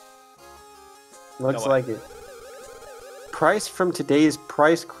 looks No way. like it. Price from today's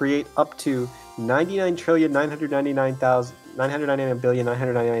price create up to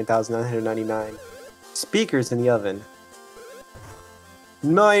 99,999,999,999,999 speakers in the oven.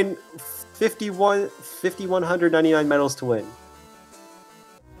 5,199 medals to win.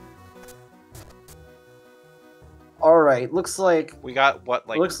 Alright, looks like We got what,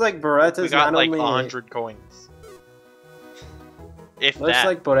 like looks like Beretta's we got not like only 100 coins. If looks that.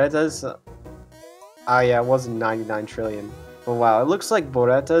 like Beretta's yeah, it wasn't 99 trillion. But wow, it looks like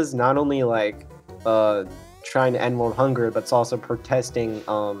Beretta's not only like trying to end world hunger, but it's also protesting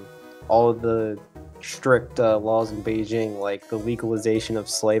all of the strict laws in Beijing, like the legalization of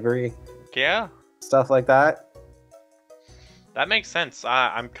slavery, Yeah, stuff like that. that makes sense.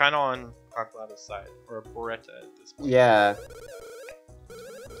 I'm kind of on Carclada's side, or Beretta at this point. Yeah.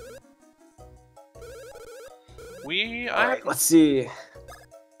 Alright, let's see.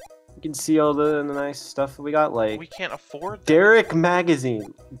 You can see all the nice stuff we got, like we can't afford that. Derek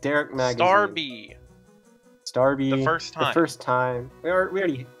Magazine. Derek Magazine. Starby. Starby. The first time. The first time. We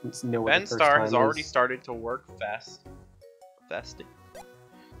already know what the first Benstar time has is. already started to work fasting.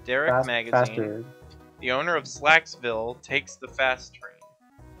 Derek Magazine. Faster. The owner of Slacksville takes the fast train.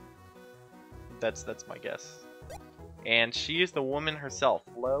 That's my guess. And she is the woman herself,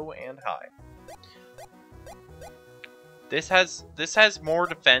 low and high. This has more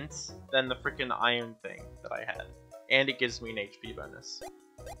defense than the freaking iron thing that I had. And it gives me an HP bonus.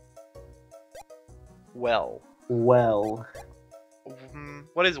 Well. Well.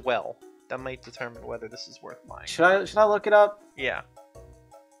 What is well? That might determine whether this is worth buying. Should I look it up? Yeah.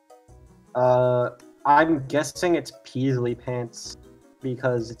 I'm guessing it's Peasley Pants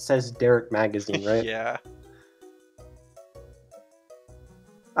because it says Derek Magazine, right? Yeah.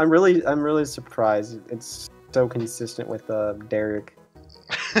 I'm really surprised. It's so consistent with Derek.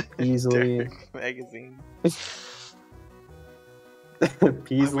 Peasley. Derek Magazine.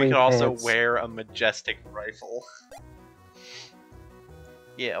 Peasley We could also Pants. wear a majestic rifle.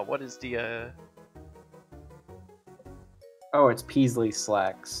 Yeah, what is the Oh, it's Peasley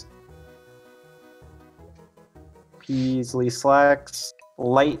Slacks. Peasley Slacks.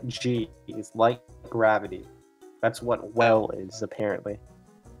 Light G is light gravity. That's what well is, apparently.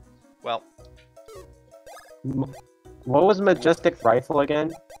 well, What was Majestic Rifle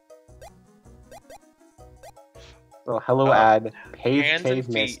again? Oh, hello ad. Pave hands Cave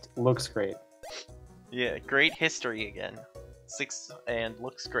and Mist. Looks great. yeah, great history again. 6 and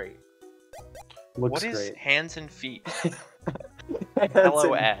looks great. Looks What is great. hands and feet?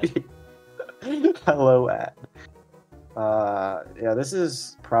 Hello ad. Hello ad. Yeah, this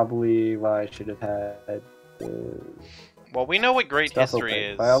is probably what I should have had. Well, we know what great Stuff history open.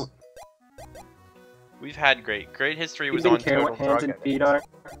 is. Well, We've had great. Great history you was didn't on care Total what hands Drug and feet Addicts.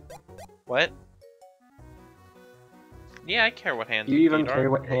 are? What? Yeah, I care what hands Do you and even feet care are.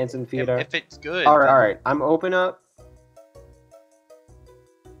 what hands and feet if, are? if it's good. Alright, then- alright.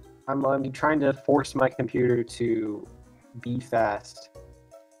 I'm I'm trying to force my computer to be fast.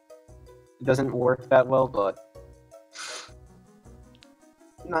 It doesn't work that well, but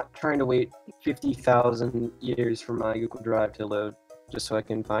I'm not trying to wait 50,000 years for my Google Drive to load just so I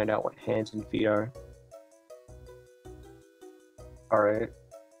can find out what hands and feet are. Alright.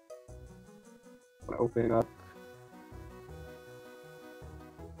 Open up.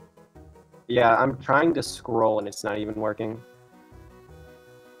 Yeah, I'm trying to scroll and it's not even working.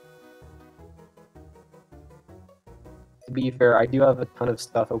 To be fair, I do have a ton of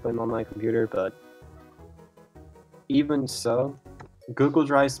stuff open on my computer, but even so, Google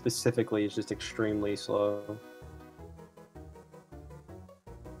Drive specifically is just extremely slow.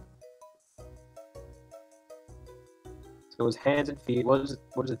 So his hands and feet, what is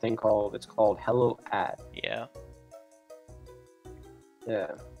the thing called? It's called Hello Ad. Yeah.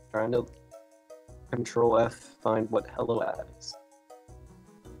 Yeah. Trying to Control F, find what Hello Ad is.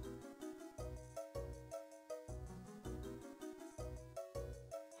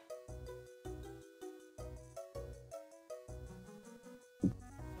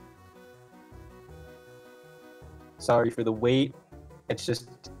 Sorry for the wait. It's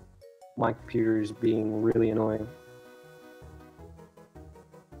just my computer is being really annoying.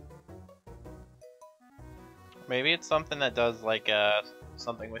 Maybe it's something that does like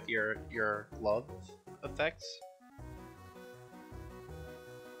something with your glove effects.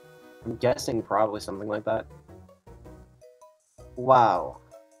 I'm guessing probably something like that. Wow.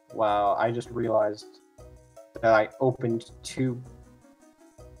 Wow, I just realized that I opened two...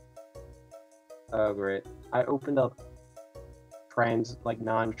 Oh, great. I opened up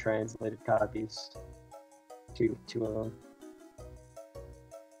non-translated copies. Two of them.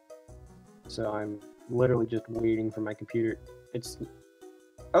 So I'm literally just waiting for my computer. It's...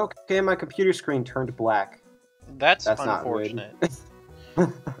 Okay, my computer screen turned black. That's unfortunate.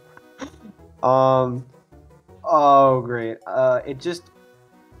 Not good. Oh great.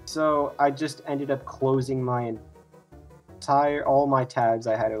 So I just ended up closing my all my tabs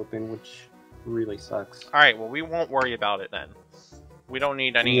I had open, which really sucks. All right, well we won't worry about it then. We don't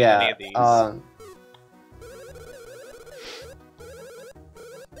need any of these.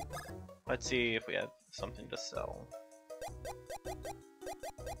 Let's see if we have something to sell.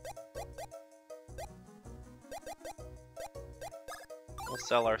 We'll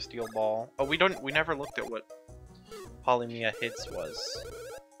sell our steel ball. Oh, we never looked at what Polymia Hits was.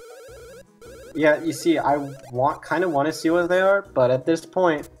 Yeah, you see, I kind of want to see what they are, but at this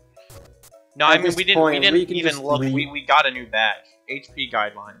point... No, I mean, we didn't even look. We got a new badge. HP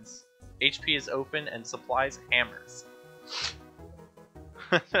guidelines. HP is open and supplies hammers.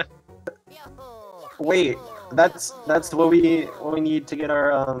 Wait, that's what we need to get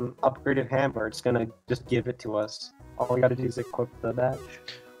our upgraded hammer. It's gonna just give it to us. All we gotta do is equip the badge.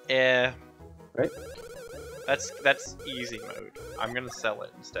 Yeah. Right? That's easy mode. I'm gonna sell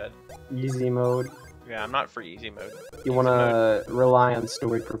it instead. Easy mode. Yeah, I'm not for easy mode. You wanna rely on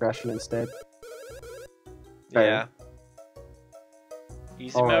story progression instead? Okay. Yeah.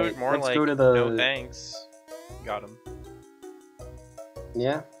 Easy mode, more like go to the... no thanks. Got him.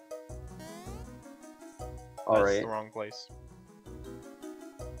 Yeah. That's Alright. the wrong place.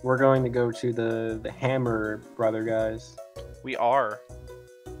 We're going to go to the hammer, brother guys. We are.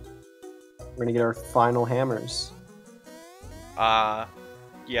 We're gonna get our final hammers. Yeah,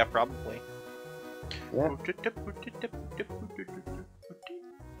 probably. Yeah.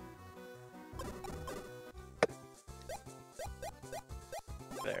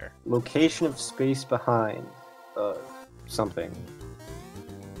 There. Location of space behind. Something.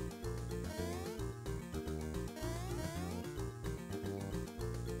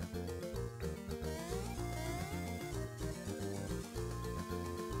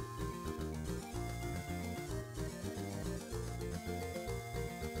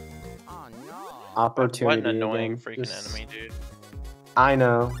 Oh no. Opportunity. What an annoying again. freaking enemy, dude. I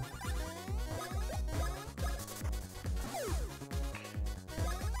know.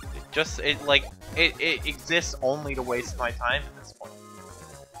 It exists only to waste my time at this point.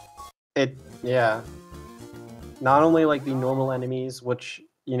 Yeah. Not only like the normal enemies, which,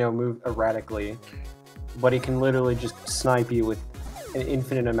 you know, move erratically, but it can literally just snipe you with an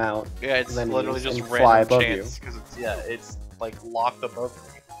infinite amount. Yeah, it's of literally just fly random above chance because it's like locked above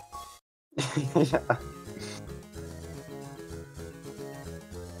me. Yeah.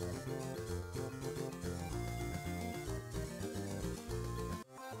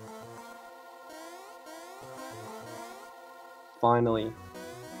 Finally.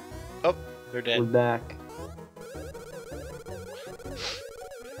 Oh, they're We're dead. back.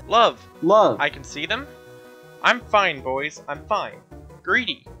 Love! Love! I can see them? I'm fine, boys. I'm fine.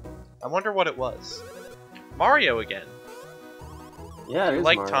 Greedy. I wonder what it was. Mario again. Yeah, it You is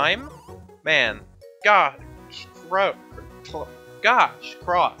like Mario. time? Man, gosh,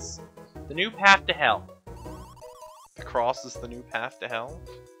 cross. The new path to hell. The cross is the new path to hell?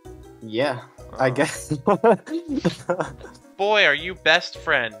 Yeah, I Oh. guess. Boy, are you best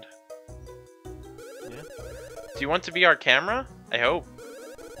friend. Yeah. Do you want to be our camera? I hope.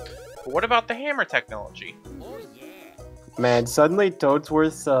 But what about the hammer technology? Oh yeah. Man, suddenly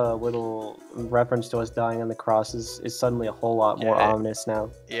Toadsworth's little reference to us dying on the cross is suddenly a whole lot more Yeah. ominous now.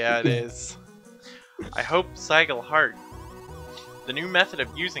 Yeah, it is. I hope Cycle Heart. The new method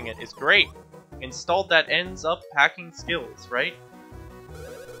of using it is great. Installed that ends up packing skills, right?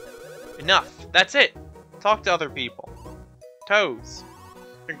 Enough. That's it. Talk to other people. Toes.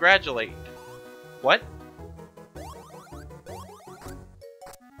 Congratulate. What?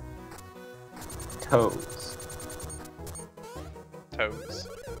 Toads. Toes.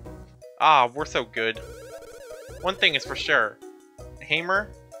 Ah, we're so good. One thing is for sure. Hamer,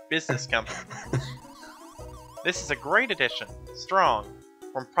 business company. This is a great addition. Strong.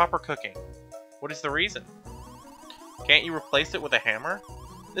 From proper cooking. What is the reason? Can't you replace it with a hammer?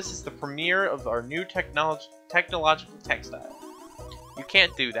 This is the premiere of our new technological textile. You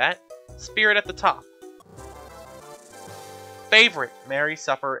can't do that. Spirit at the top. Favorite Merry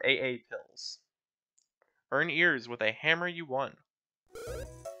Supper AA pills. Earn ears with a hammer you won.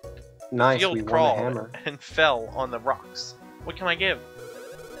 Nice, Field we won a crawled hammer. and fell on the rocks. What can I give?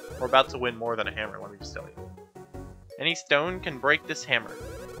 We're about to win more than a hammer, let me just tell you. Any stone can break this hammer.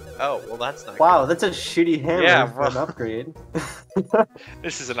 Oh, well that's not Wow, that's a shitty hammer Yeah, for an well- upgrade. good.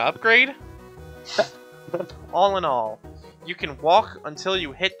 This is an upgrade? All in all, you can walk until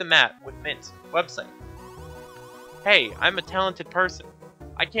you hit the map with Mint website. Hey, I'm a talented person.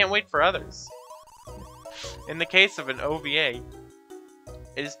 I can't wait for others. In the case of an OVA,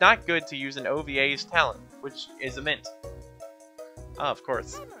 it is not good to use an OVA's talent, which is a Mint. Ah, of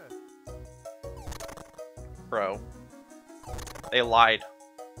course. Bro. They lied.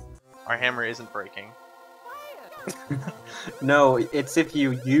 Our hammer isn't breaking. No, it's if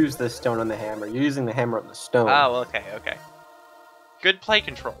you use the stone on the hammer. You're using the hammer on the stone. Oh, okay, okay. Good play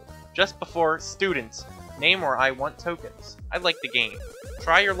control. Just before students, name where I want tokens. I like the game.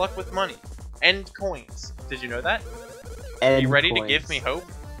 Try your luck with money. End coins. Did you know that? End You ready to coins. give me hope?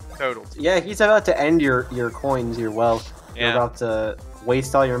 Total. Yeah, he's about to end your coins, your wealth. You're Yeah. about to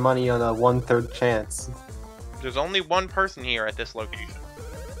waste all your money on a 1/3 chance. There's only one person here at this location.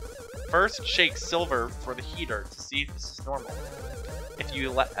 First, shake silver for the heater to see if this is normal. If you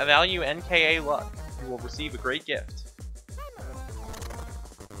value NKA luck, you will receive a great gift.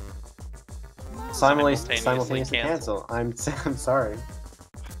 Simultaneously cancel. I'm sorry.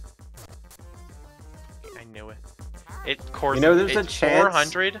 I knew it. It course. You know, there's a it's chance-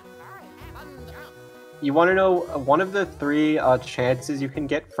 400. You want to know one of the 3 chances you can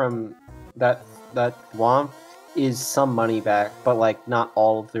get from that Womp is some money back, but like not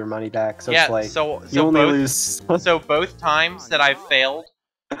all of their money back. So Yeah. it's like so you only both lose. so both times that I've failed,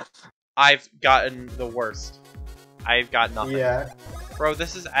 I've gotten the worst. I've got nothing. Yeah. Bro,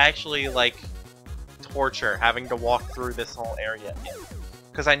 this is actually like torture having to walk through this whole area again.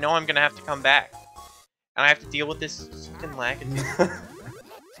 Because I know I'm gonna have to come back. And I have to deal with this fucking lag.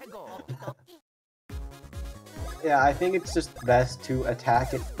 Yeah, I think it's just best to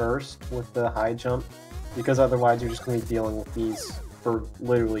attack it first with the high jump, because otherwise you're just going to be dealing with these for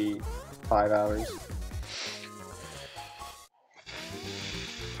literally 5 hours.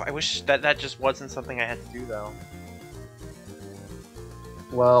 I wish that just wasn't something I had to do though.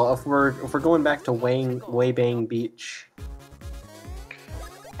 Well, if we're going back to Waybang Beach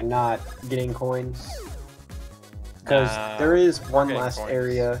and not getting coins, because Nah, there is one getting last coins.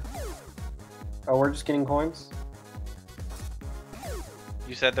 area. Oh, we're just getting coins?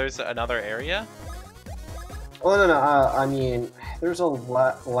 You said there's another area? Oh no, I mean, there's a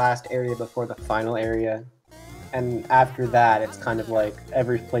last area before the final area, and after that, it's kind of like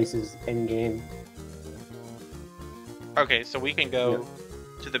every place is in game. Okay, so we can go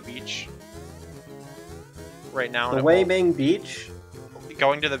to the beach right now. The and it Waybang Beach. won't-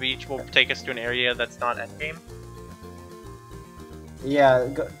 going to the beach will take us to an area that's not endgame. Yeah,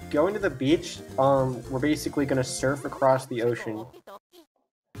 going to the beach. We're basically gonna surf across the ocean.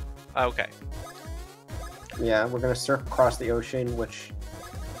 Okay. Yeah, we're gonna surf across the ocean, which,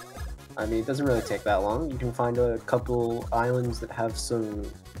 I mean, it doesn't really take that long. You can find a couple islands that have some,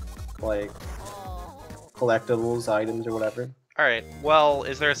 like, collectibles, items, or whatever. Alright, well,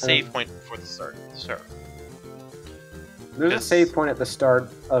 is there a save point before the start? Sure. There's a Yes. save point at the start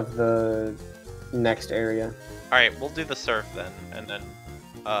of the next area. Alright, we'll do the surf then, and then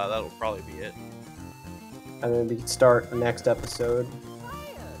That'll probably be it. And then we can start the next episode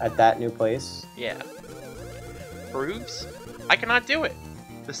at that new place. Yeah. Proves? I cannot do it.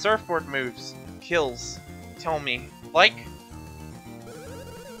 The surfboard moves. Kills. Tell me. Like?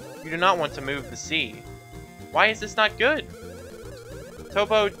 You do not want to move the sea. Why is this not good?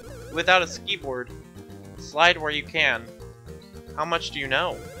 Tobo without a skiboard. Slide where you can. How much do you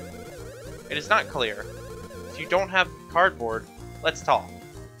know? It is not clear. If you don't have cardboard, let's talk.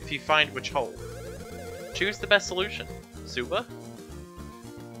 If you find which hole. Choose the best solution. Suba?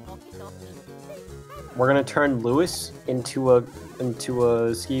 We're gonna turn Lewis into a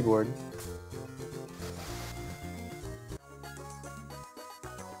skiboard.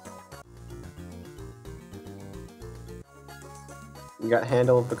 You got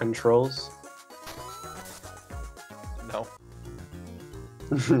handle of the controls? No.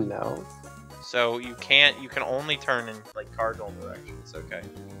 No. So you can only turn in like cardinal directions, okay.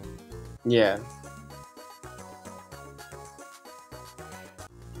 Yeah.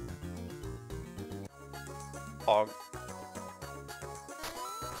 Hog.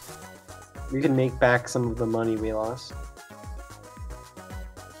 We can make back some of the money we lost.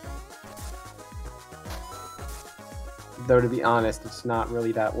 Though to be honest, it's not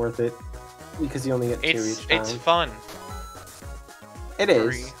really that worth it because you only get 2 each time. It's fun. It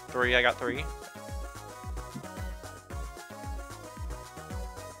is. Three, I got 3.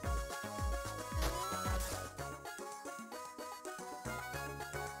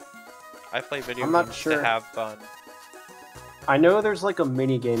 I play video I'm not games sure. to have fun. I know there's like a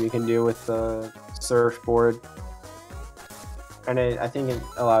mini game you can do with the surfboard, and I think it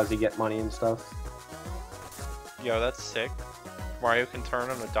allows you to get money and stuff. Yo, that's sick. Mario can turn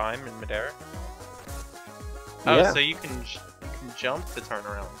on a dime in midair. Oh, Yeah. so you can jump to turn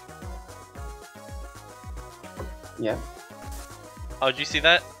around. Yeah. Oh, did you see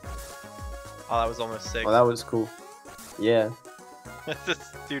that? Oh, that was almost sick. Oh, that was cool. Yeah.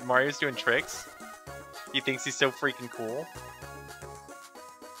 Dude, Mario's doing tricks. He thinks he's so freaking cool.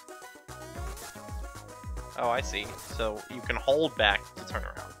 Oh, I see. So you can hold back to turn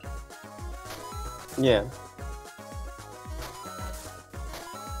around. Yeah.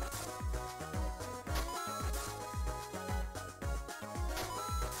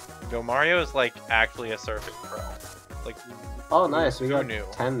 Yo, Mario is like actually a surfing pro. Like, Oh, nice. We who got knew?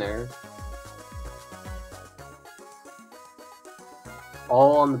 10 there.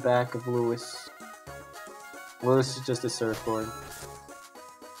 All on the back of Lewis. Lewis is just a surfboard.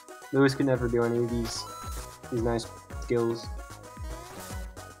 Lewis could never do any of these nice skills.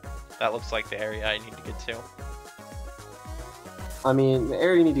 That looks like the area I need to get to. I mean, the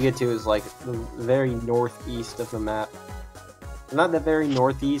area you need to get to is like the very northeast of the map. Not the very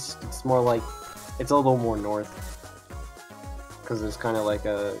northeast, it's more like, it's a little more north. Because there's kind of like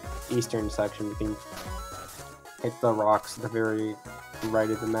a eastern section you can hit the rocks at the very right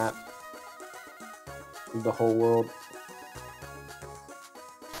of the map. The whole world.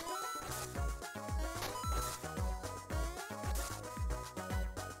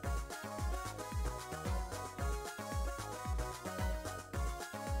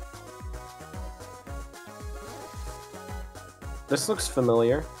 This looks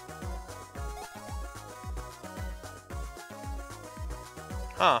familiar.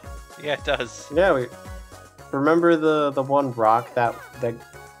 Huh. Yeah, it does. Yeah, we remember the one rock that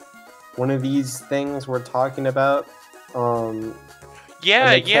one of these things we're talking about. Yeah,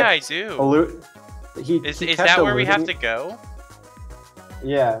 they yeah, I kept do. Is kept that where we have alluding- to go?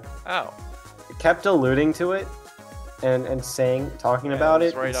 Yeah, Oh. it kept alluding to it and talking Yeah, about it it,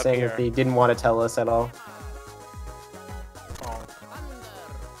 was right and up saying here. that they didn't want to tell us at all. Oh.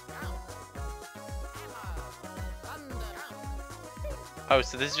 Oh,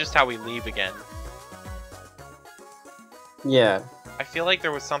 so this is just how we leave again. Yeah, I feel like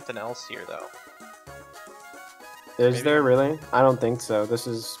there was something else here, though. is Maybe there I'm- really? I don't think so. This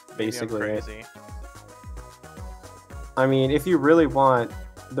is Maybe I'm basically it. crazy. I mean, if you really want,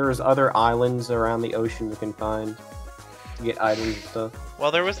 there's other islands around the ocean you can find to get items and stuff.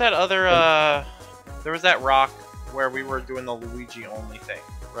 Well, there was that other, there was that rock where we were doing the Luigi only thing,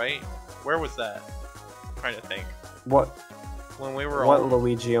 right? Where was that? I'm trying to think. What When we were what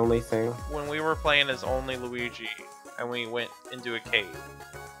Luigi only thing? when we were playing as only Luigi and we went into a cave.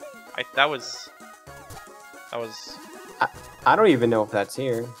 That was I don't even know if that's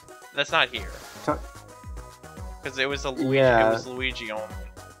here. that's not here. T- Because it was a Luigi, Yeah. it was Luigi only.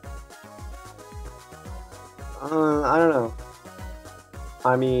 I don't know.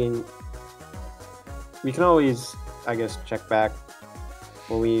 I mean, we can always, I guess, check back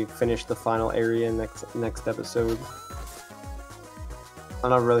when we finish the final area next episode. I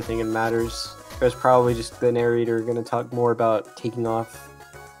don't really think it matters. There's probably just the narrator gonna talk more about taking off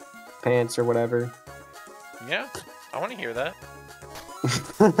pants or whatever. Yeah, I want to hear that.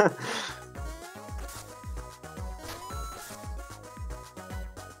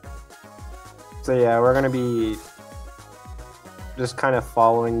 So yeah, we're gonna be just kind of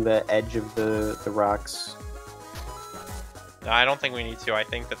following the edge of the rocks. No, I don't think we need to. I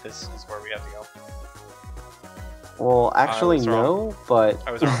think that this is where we have to go. Well, actually was no, but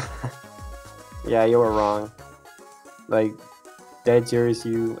I was wrong. yeah, you were wrong. Like, dead serious,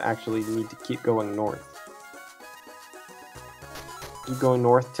 you actually need to keep going north. Keep going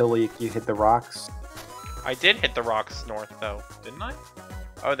north till you hit the rocks. I did hit the rocks north, though, didn't I?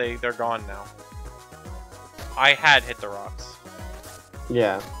 Oh, they're gone now. I had hit the rocks.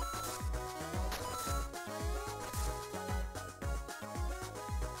 Yeah.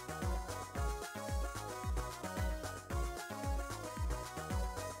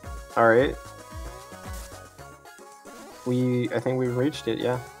 Alright. I think we've reached it,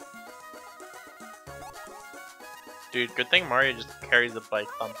 yeah. Dude, good thing Mario just carries a bike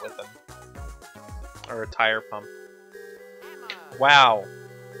pump with him. Or a tire pump. Wow.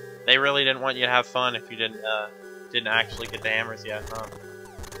 They really didn't want you to have fun if you didn't actually get the hammers yet, huh?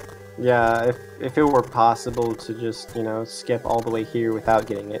 Yeah, if it were possible to just, you know, skip all the way here without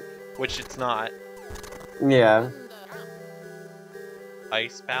getting it. Which it's not. Yeah.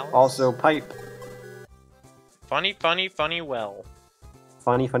 Ice balance? Also, pipe. Funny, funny, funny well.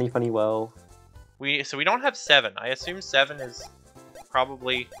 Funny, funny, funny well. So we don't have 7. I assume 7 is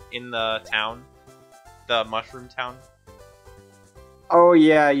probably in the town. The mushroom town. Oh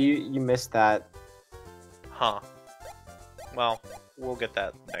yeah, you missed that. Huh. Well, we'll get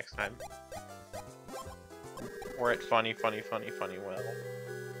that next time. We're at funny, funny, funny, funny well.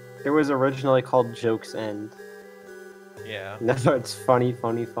 It was originally called Joke's End. Yeah. Now it's funny,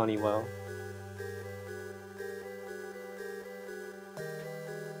 funny, funny well.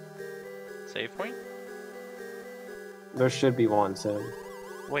 Save point? There should be one soon.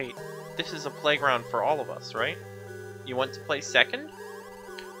 Wait, this is a playground for all of us, right? You want to play second?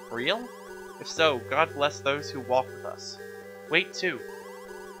 Real? If so, God bless those who walk with us. Wait, too.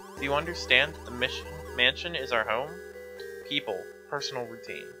 Do you understand that the mansion is our home? People, personal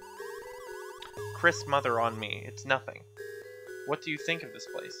routine. Chris mother on me, it's nothing. What do you think of this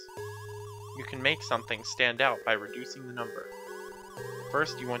place? You can make something stand out by reducing the number.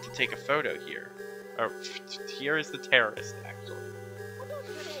 First, you want to take a photo here. Or, here is the terrorist, actually.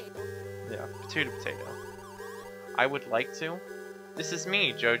 Yeah, potato. I would like to. This is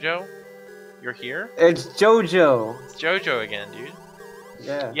me, Jojo. You're here? It's Jojo! It's Jojo again, dude.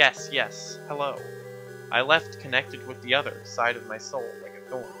 Yeah. Yes. Hello. I left connected with the other side of my soul like a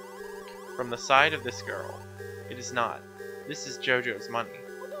thorn. From the side of this girl. It is not. This is Jojo's money.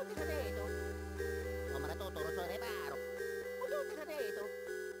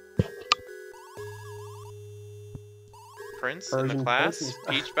 Prince in the class?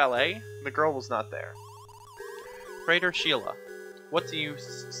 Peach Ballet? The girl was not there. Crater Sheila. What do you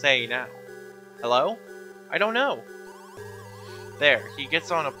say now? Hello? I don't know. There, he gets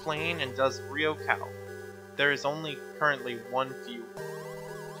on a plane and does Rio Cow. There is only currently one fuel.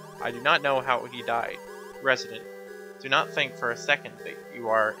 I do not know how he died. Resident, do not think for a second that you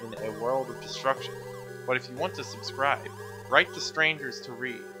are in a world of destruction. But if you want to subscribe, write to strangers to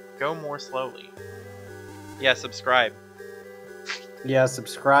read. Go more slowly. Yeah, subscribe. Yeah,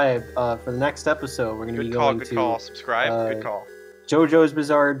 subscribe. For the next episode, we're going to be going to... Good call. Subscribe. Good call. JoJo's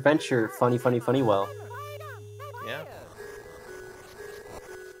Bizarre Adventure. Funny, funny, funny well. Yeah.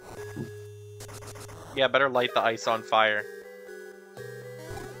 Yeah, better light the ice on fire.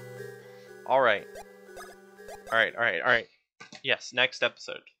 Alright. Alright. Yes, next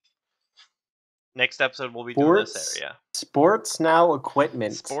episode. Next episode we'll be doing this area. Sports Now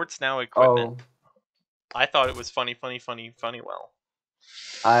Equipment. Sports Now Equipment. Oh. I thought it was funny well.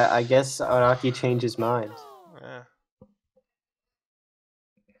 I guess Araki changed his mind. Yeah.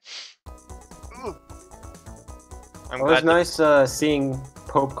 It was nice seeing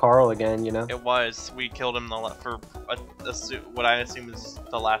Pope Karl again, you know? It was. We killed him for what I assume is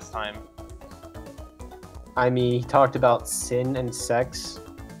the last time. I mean, he talked about sin and sex.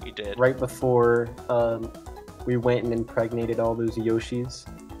 He did. Right before we went and impregnated all those Yoshis.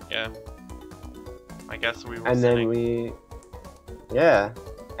 Yeah. I guess we were and sinning. Then we... Yeah.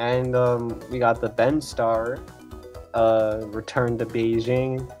 And we got the Benstar returned to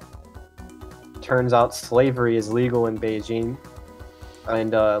Beijing. Turns out slavery is legal in Beijing.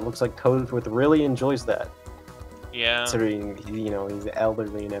 And looks like Toadsworth really enjoys that. Yeah. Considering, you know, he's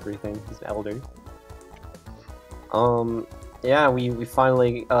elderly and everything. He's an elder. yeah, we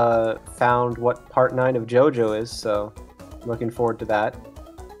finally found what part 9 of JoJo is, so looking forward to that.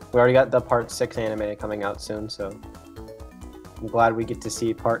 We already got the part 6 anime coming out soon, so I'm glad we get to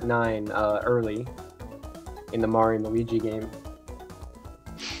see part 9 early in the Mario and Luigi game.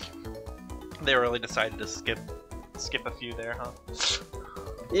 They really decided to skip a few there, huh?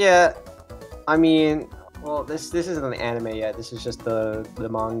 Yeah, I mean, well, this isn't an anime yet. This is just the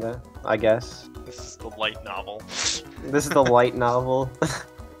manga, I guess. This is the light novel. This is the light novel.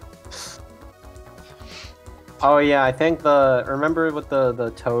 Oh yeah, I think remember what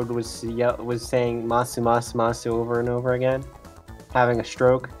the toad was saying Masu Masu Masu over and over again, having a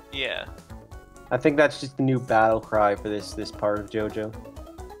stroke. Yeah. I think that's just the new battle cry for this part of JoJo.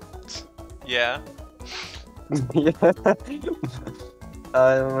 Yeah. Yeah.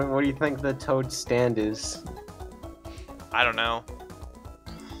 What do you think the toad's stand is? I don't know.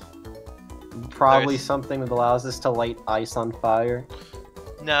 Probably There's- something that allows us to light ice on fire.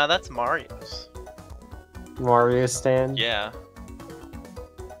 Nah, that's Mario's. Mario's stand. Yeah.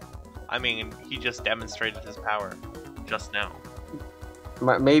 I mean, he just demonstrated his power just now.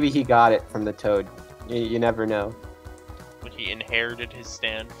 Maybe he got it from the toad. You never know. When he inherited his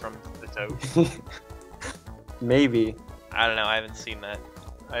stand from the toad. Maybe. I don't know. I haven't seen that.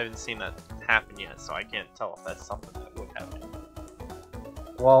 I haven't seen that happen yet, so I can't tell if that's something that would happen.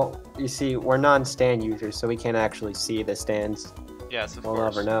 Well, you see, we're non-stand users, so we can't actually see the stands. Yes, of We'll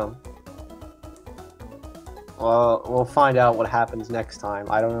course. never know. Well, we'll find out what happens next time.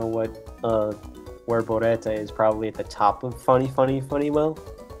 I don't know where Boreta is, probably at the top of Funny Well.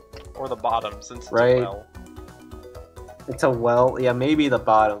 Or the bottom, since it's Right. a well. It's a well, yeah, maybe the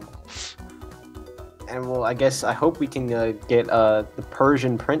bottom. And well, I hope we can get the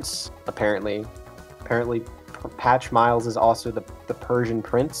Persian Prince, apparently. Apparently, Patch Miles is also the Persian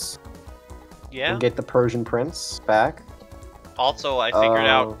Prince. Yeah. We'll get the Persian Prince back. Also, I figured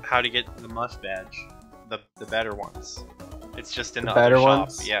out Oh. how to get the mush badge. The better ones. It's just in The the other better shop.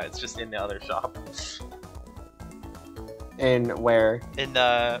 ones? Yeah, it's just in the other shop. And where? In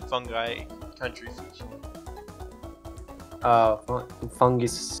the fungi country Fiji.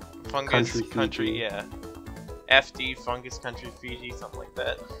 Fungus. Fungus Country country, Fiji. yeah. FD fungus country Fiji, something like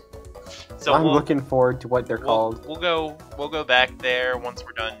that. So I'm we'll, looking forward to what they're called. We'll go back there once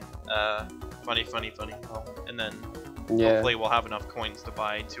we're done. Funny, and then Yeah. hopefully we'll have enough coins to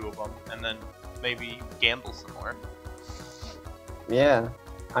buy 2 of them, and then maybe gamble some more. Yeah.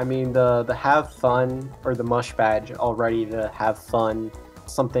 I mean, the have fun, or the mush badge already, the have fun,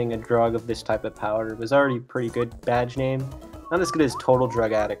 something, a drug of this type of powder, was already a pretty good badge name. Not as good as Total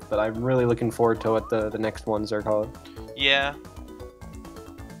Drug Addict, but I'm really looking forward to what the next ones are called. Yeah.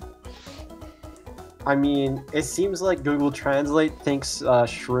 I mean, it seems like Google Translate thinks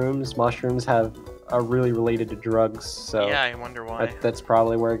mushrooms are really related to drugs, so Yeah, I wonder why. that's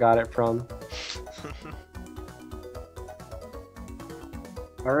probably where I got it from.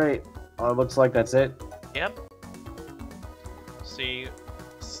 Alright, looks like that's it. Yep.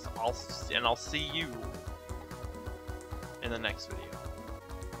 I'll see you in the next video.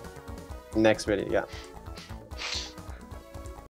 Next video, yeah.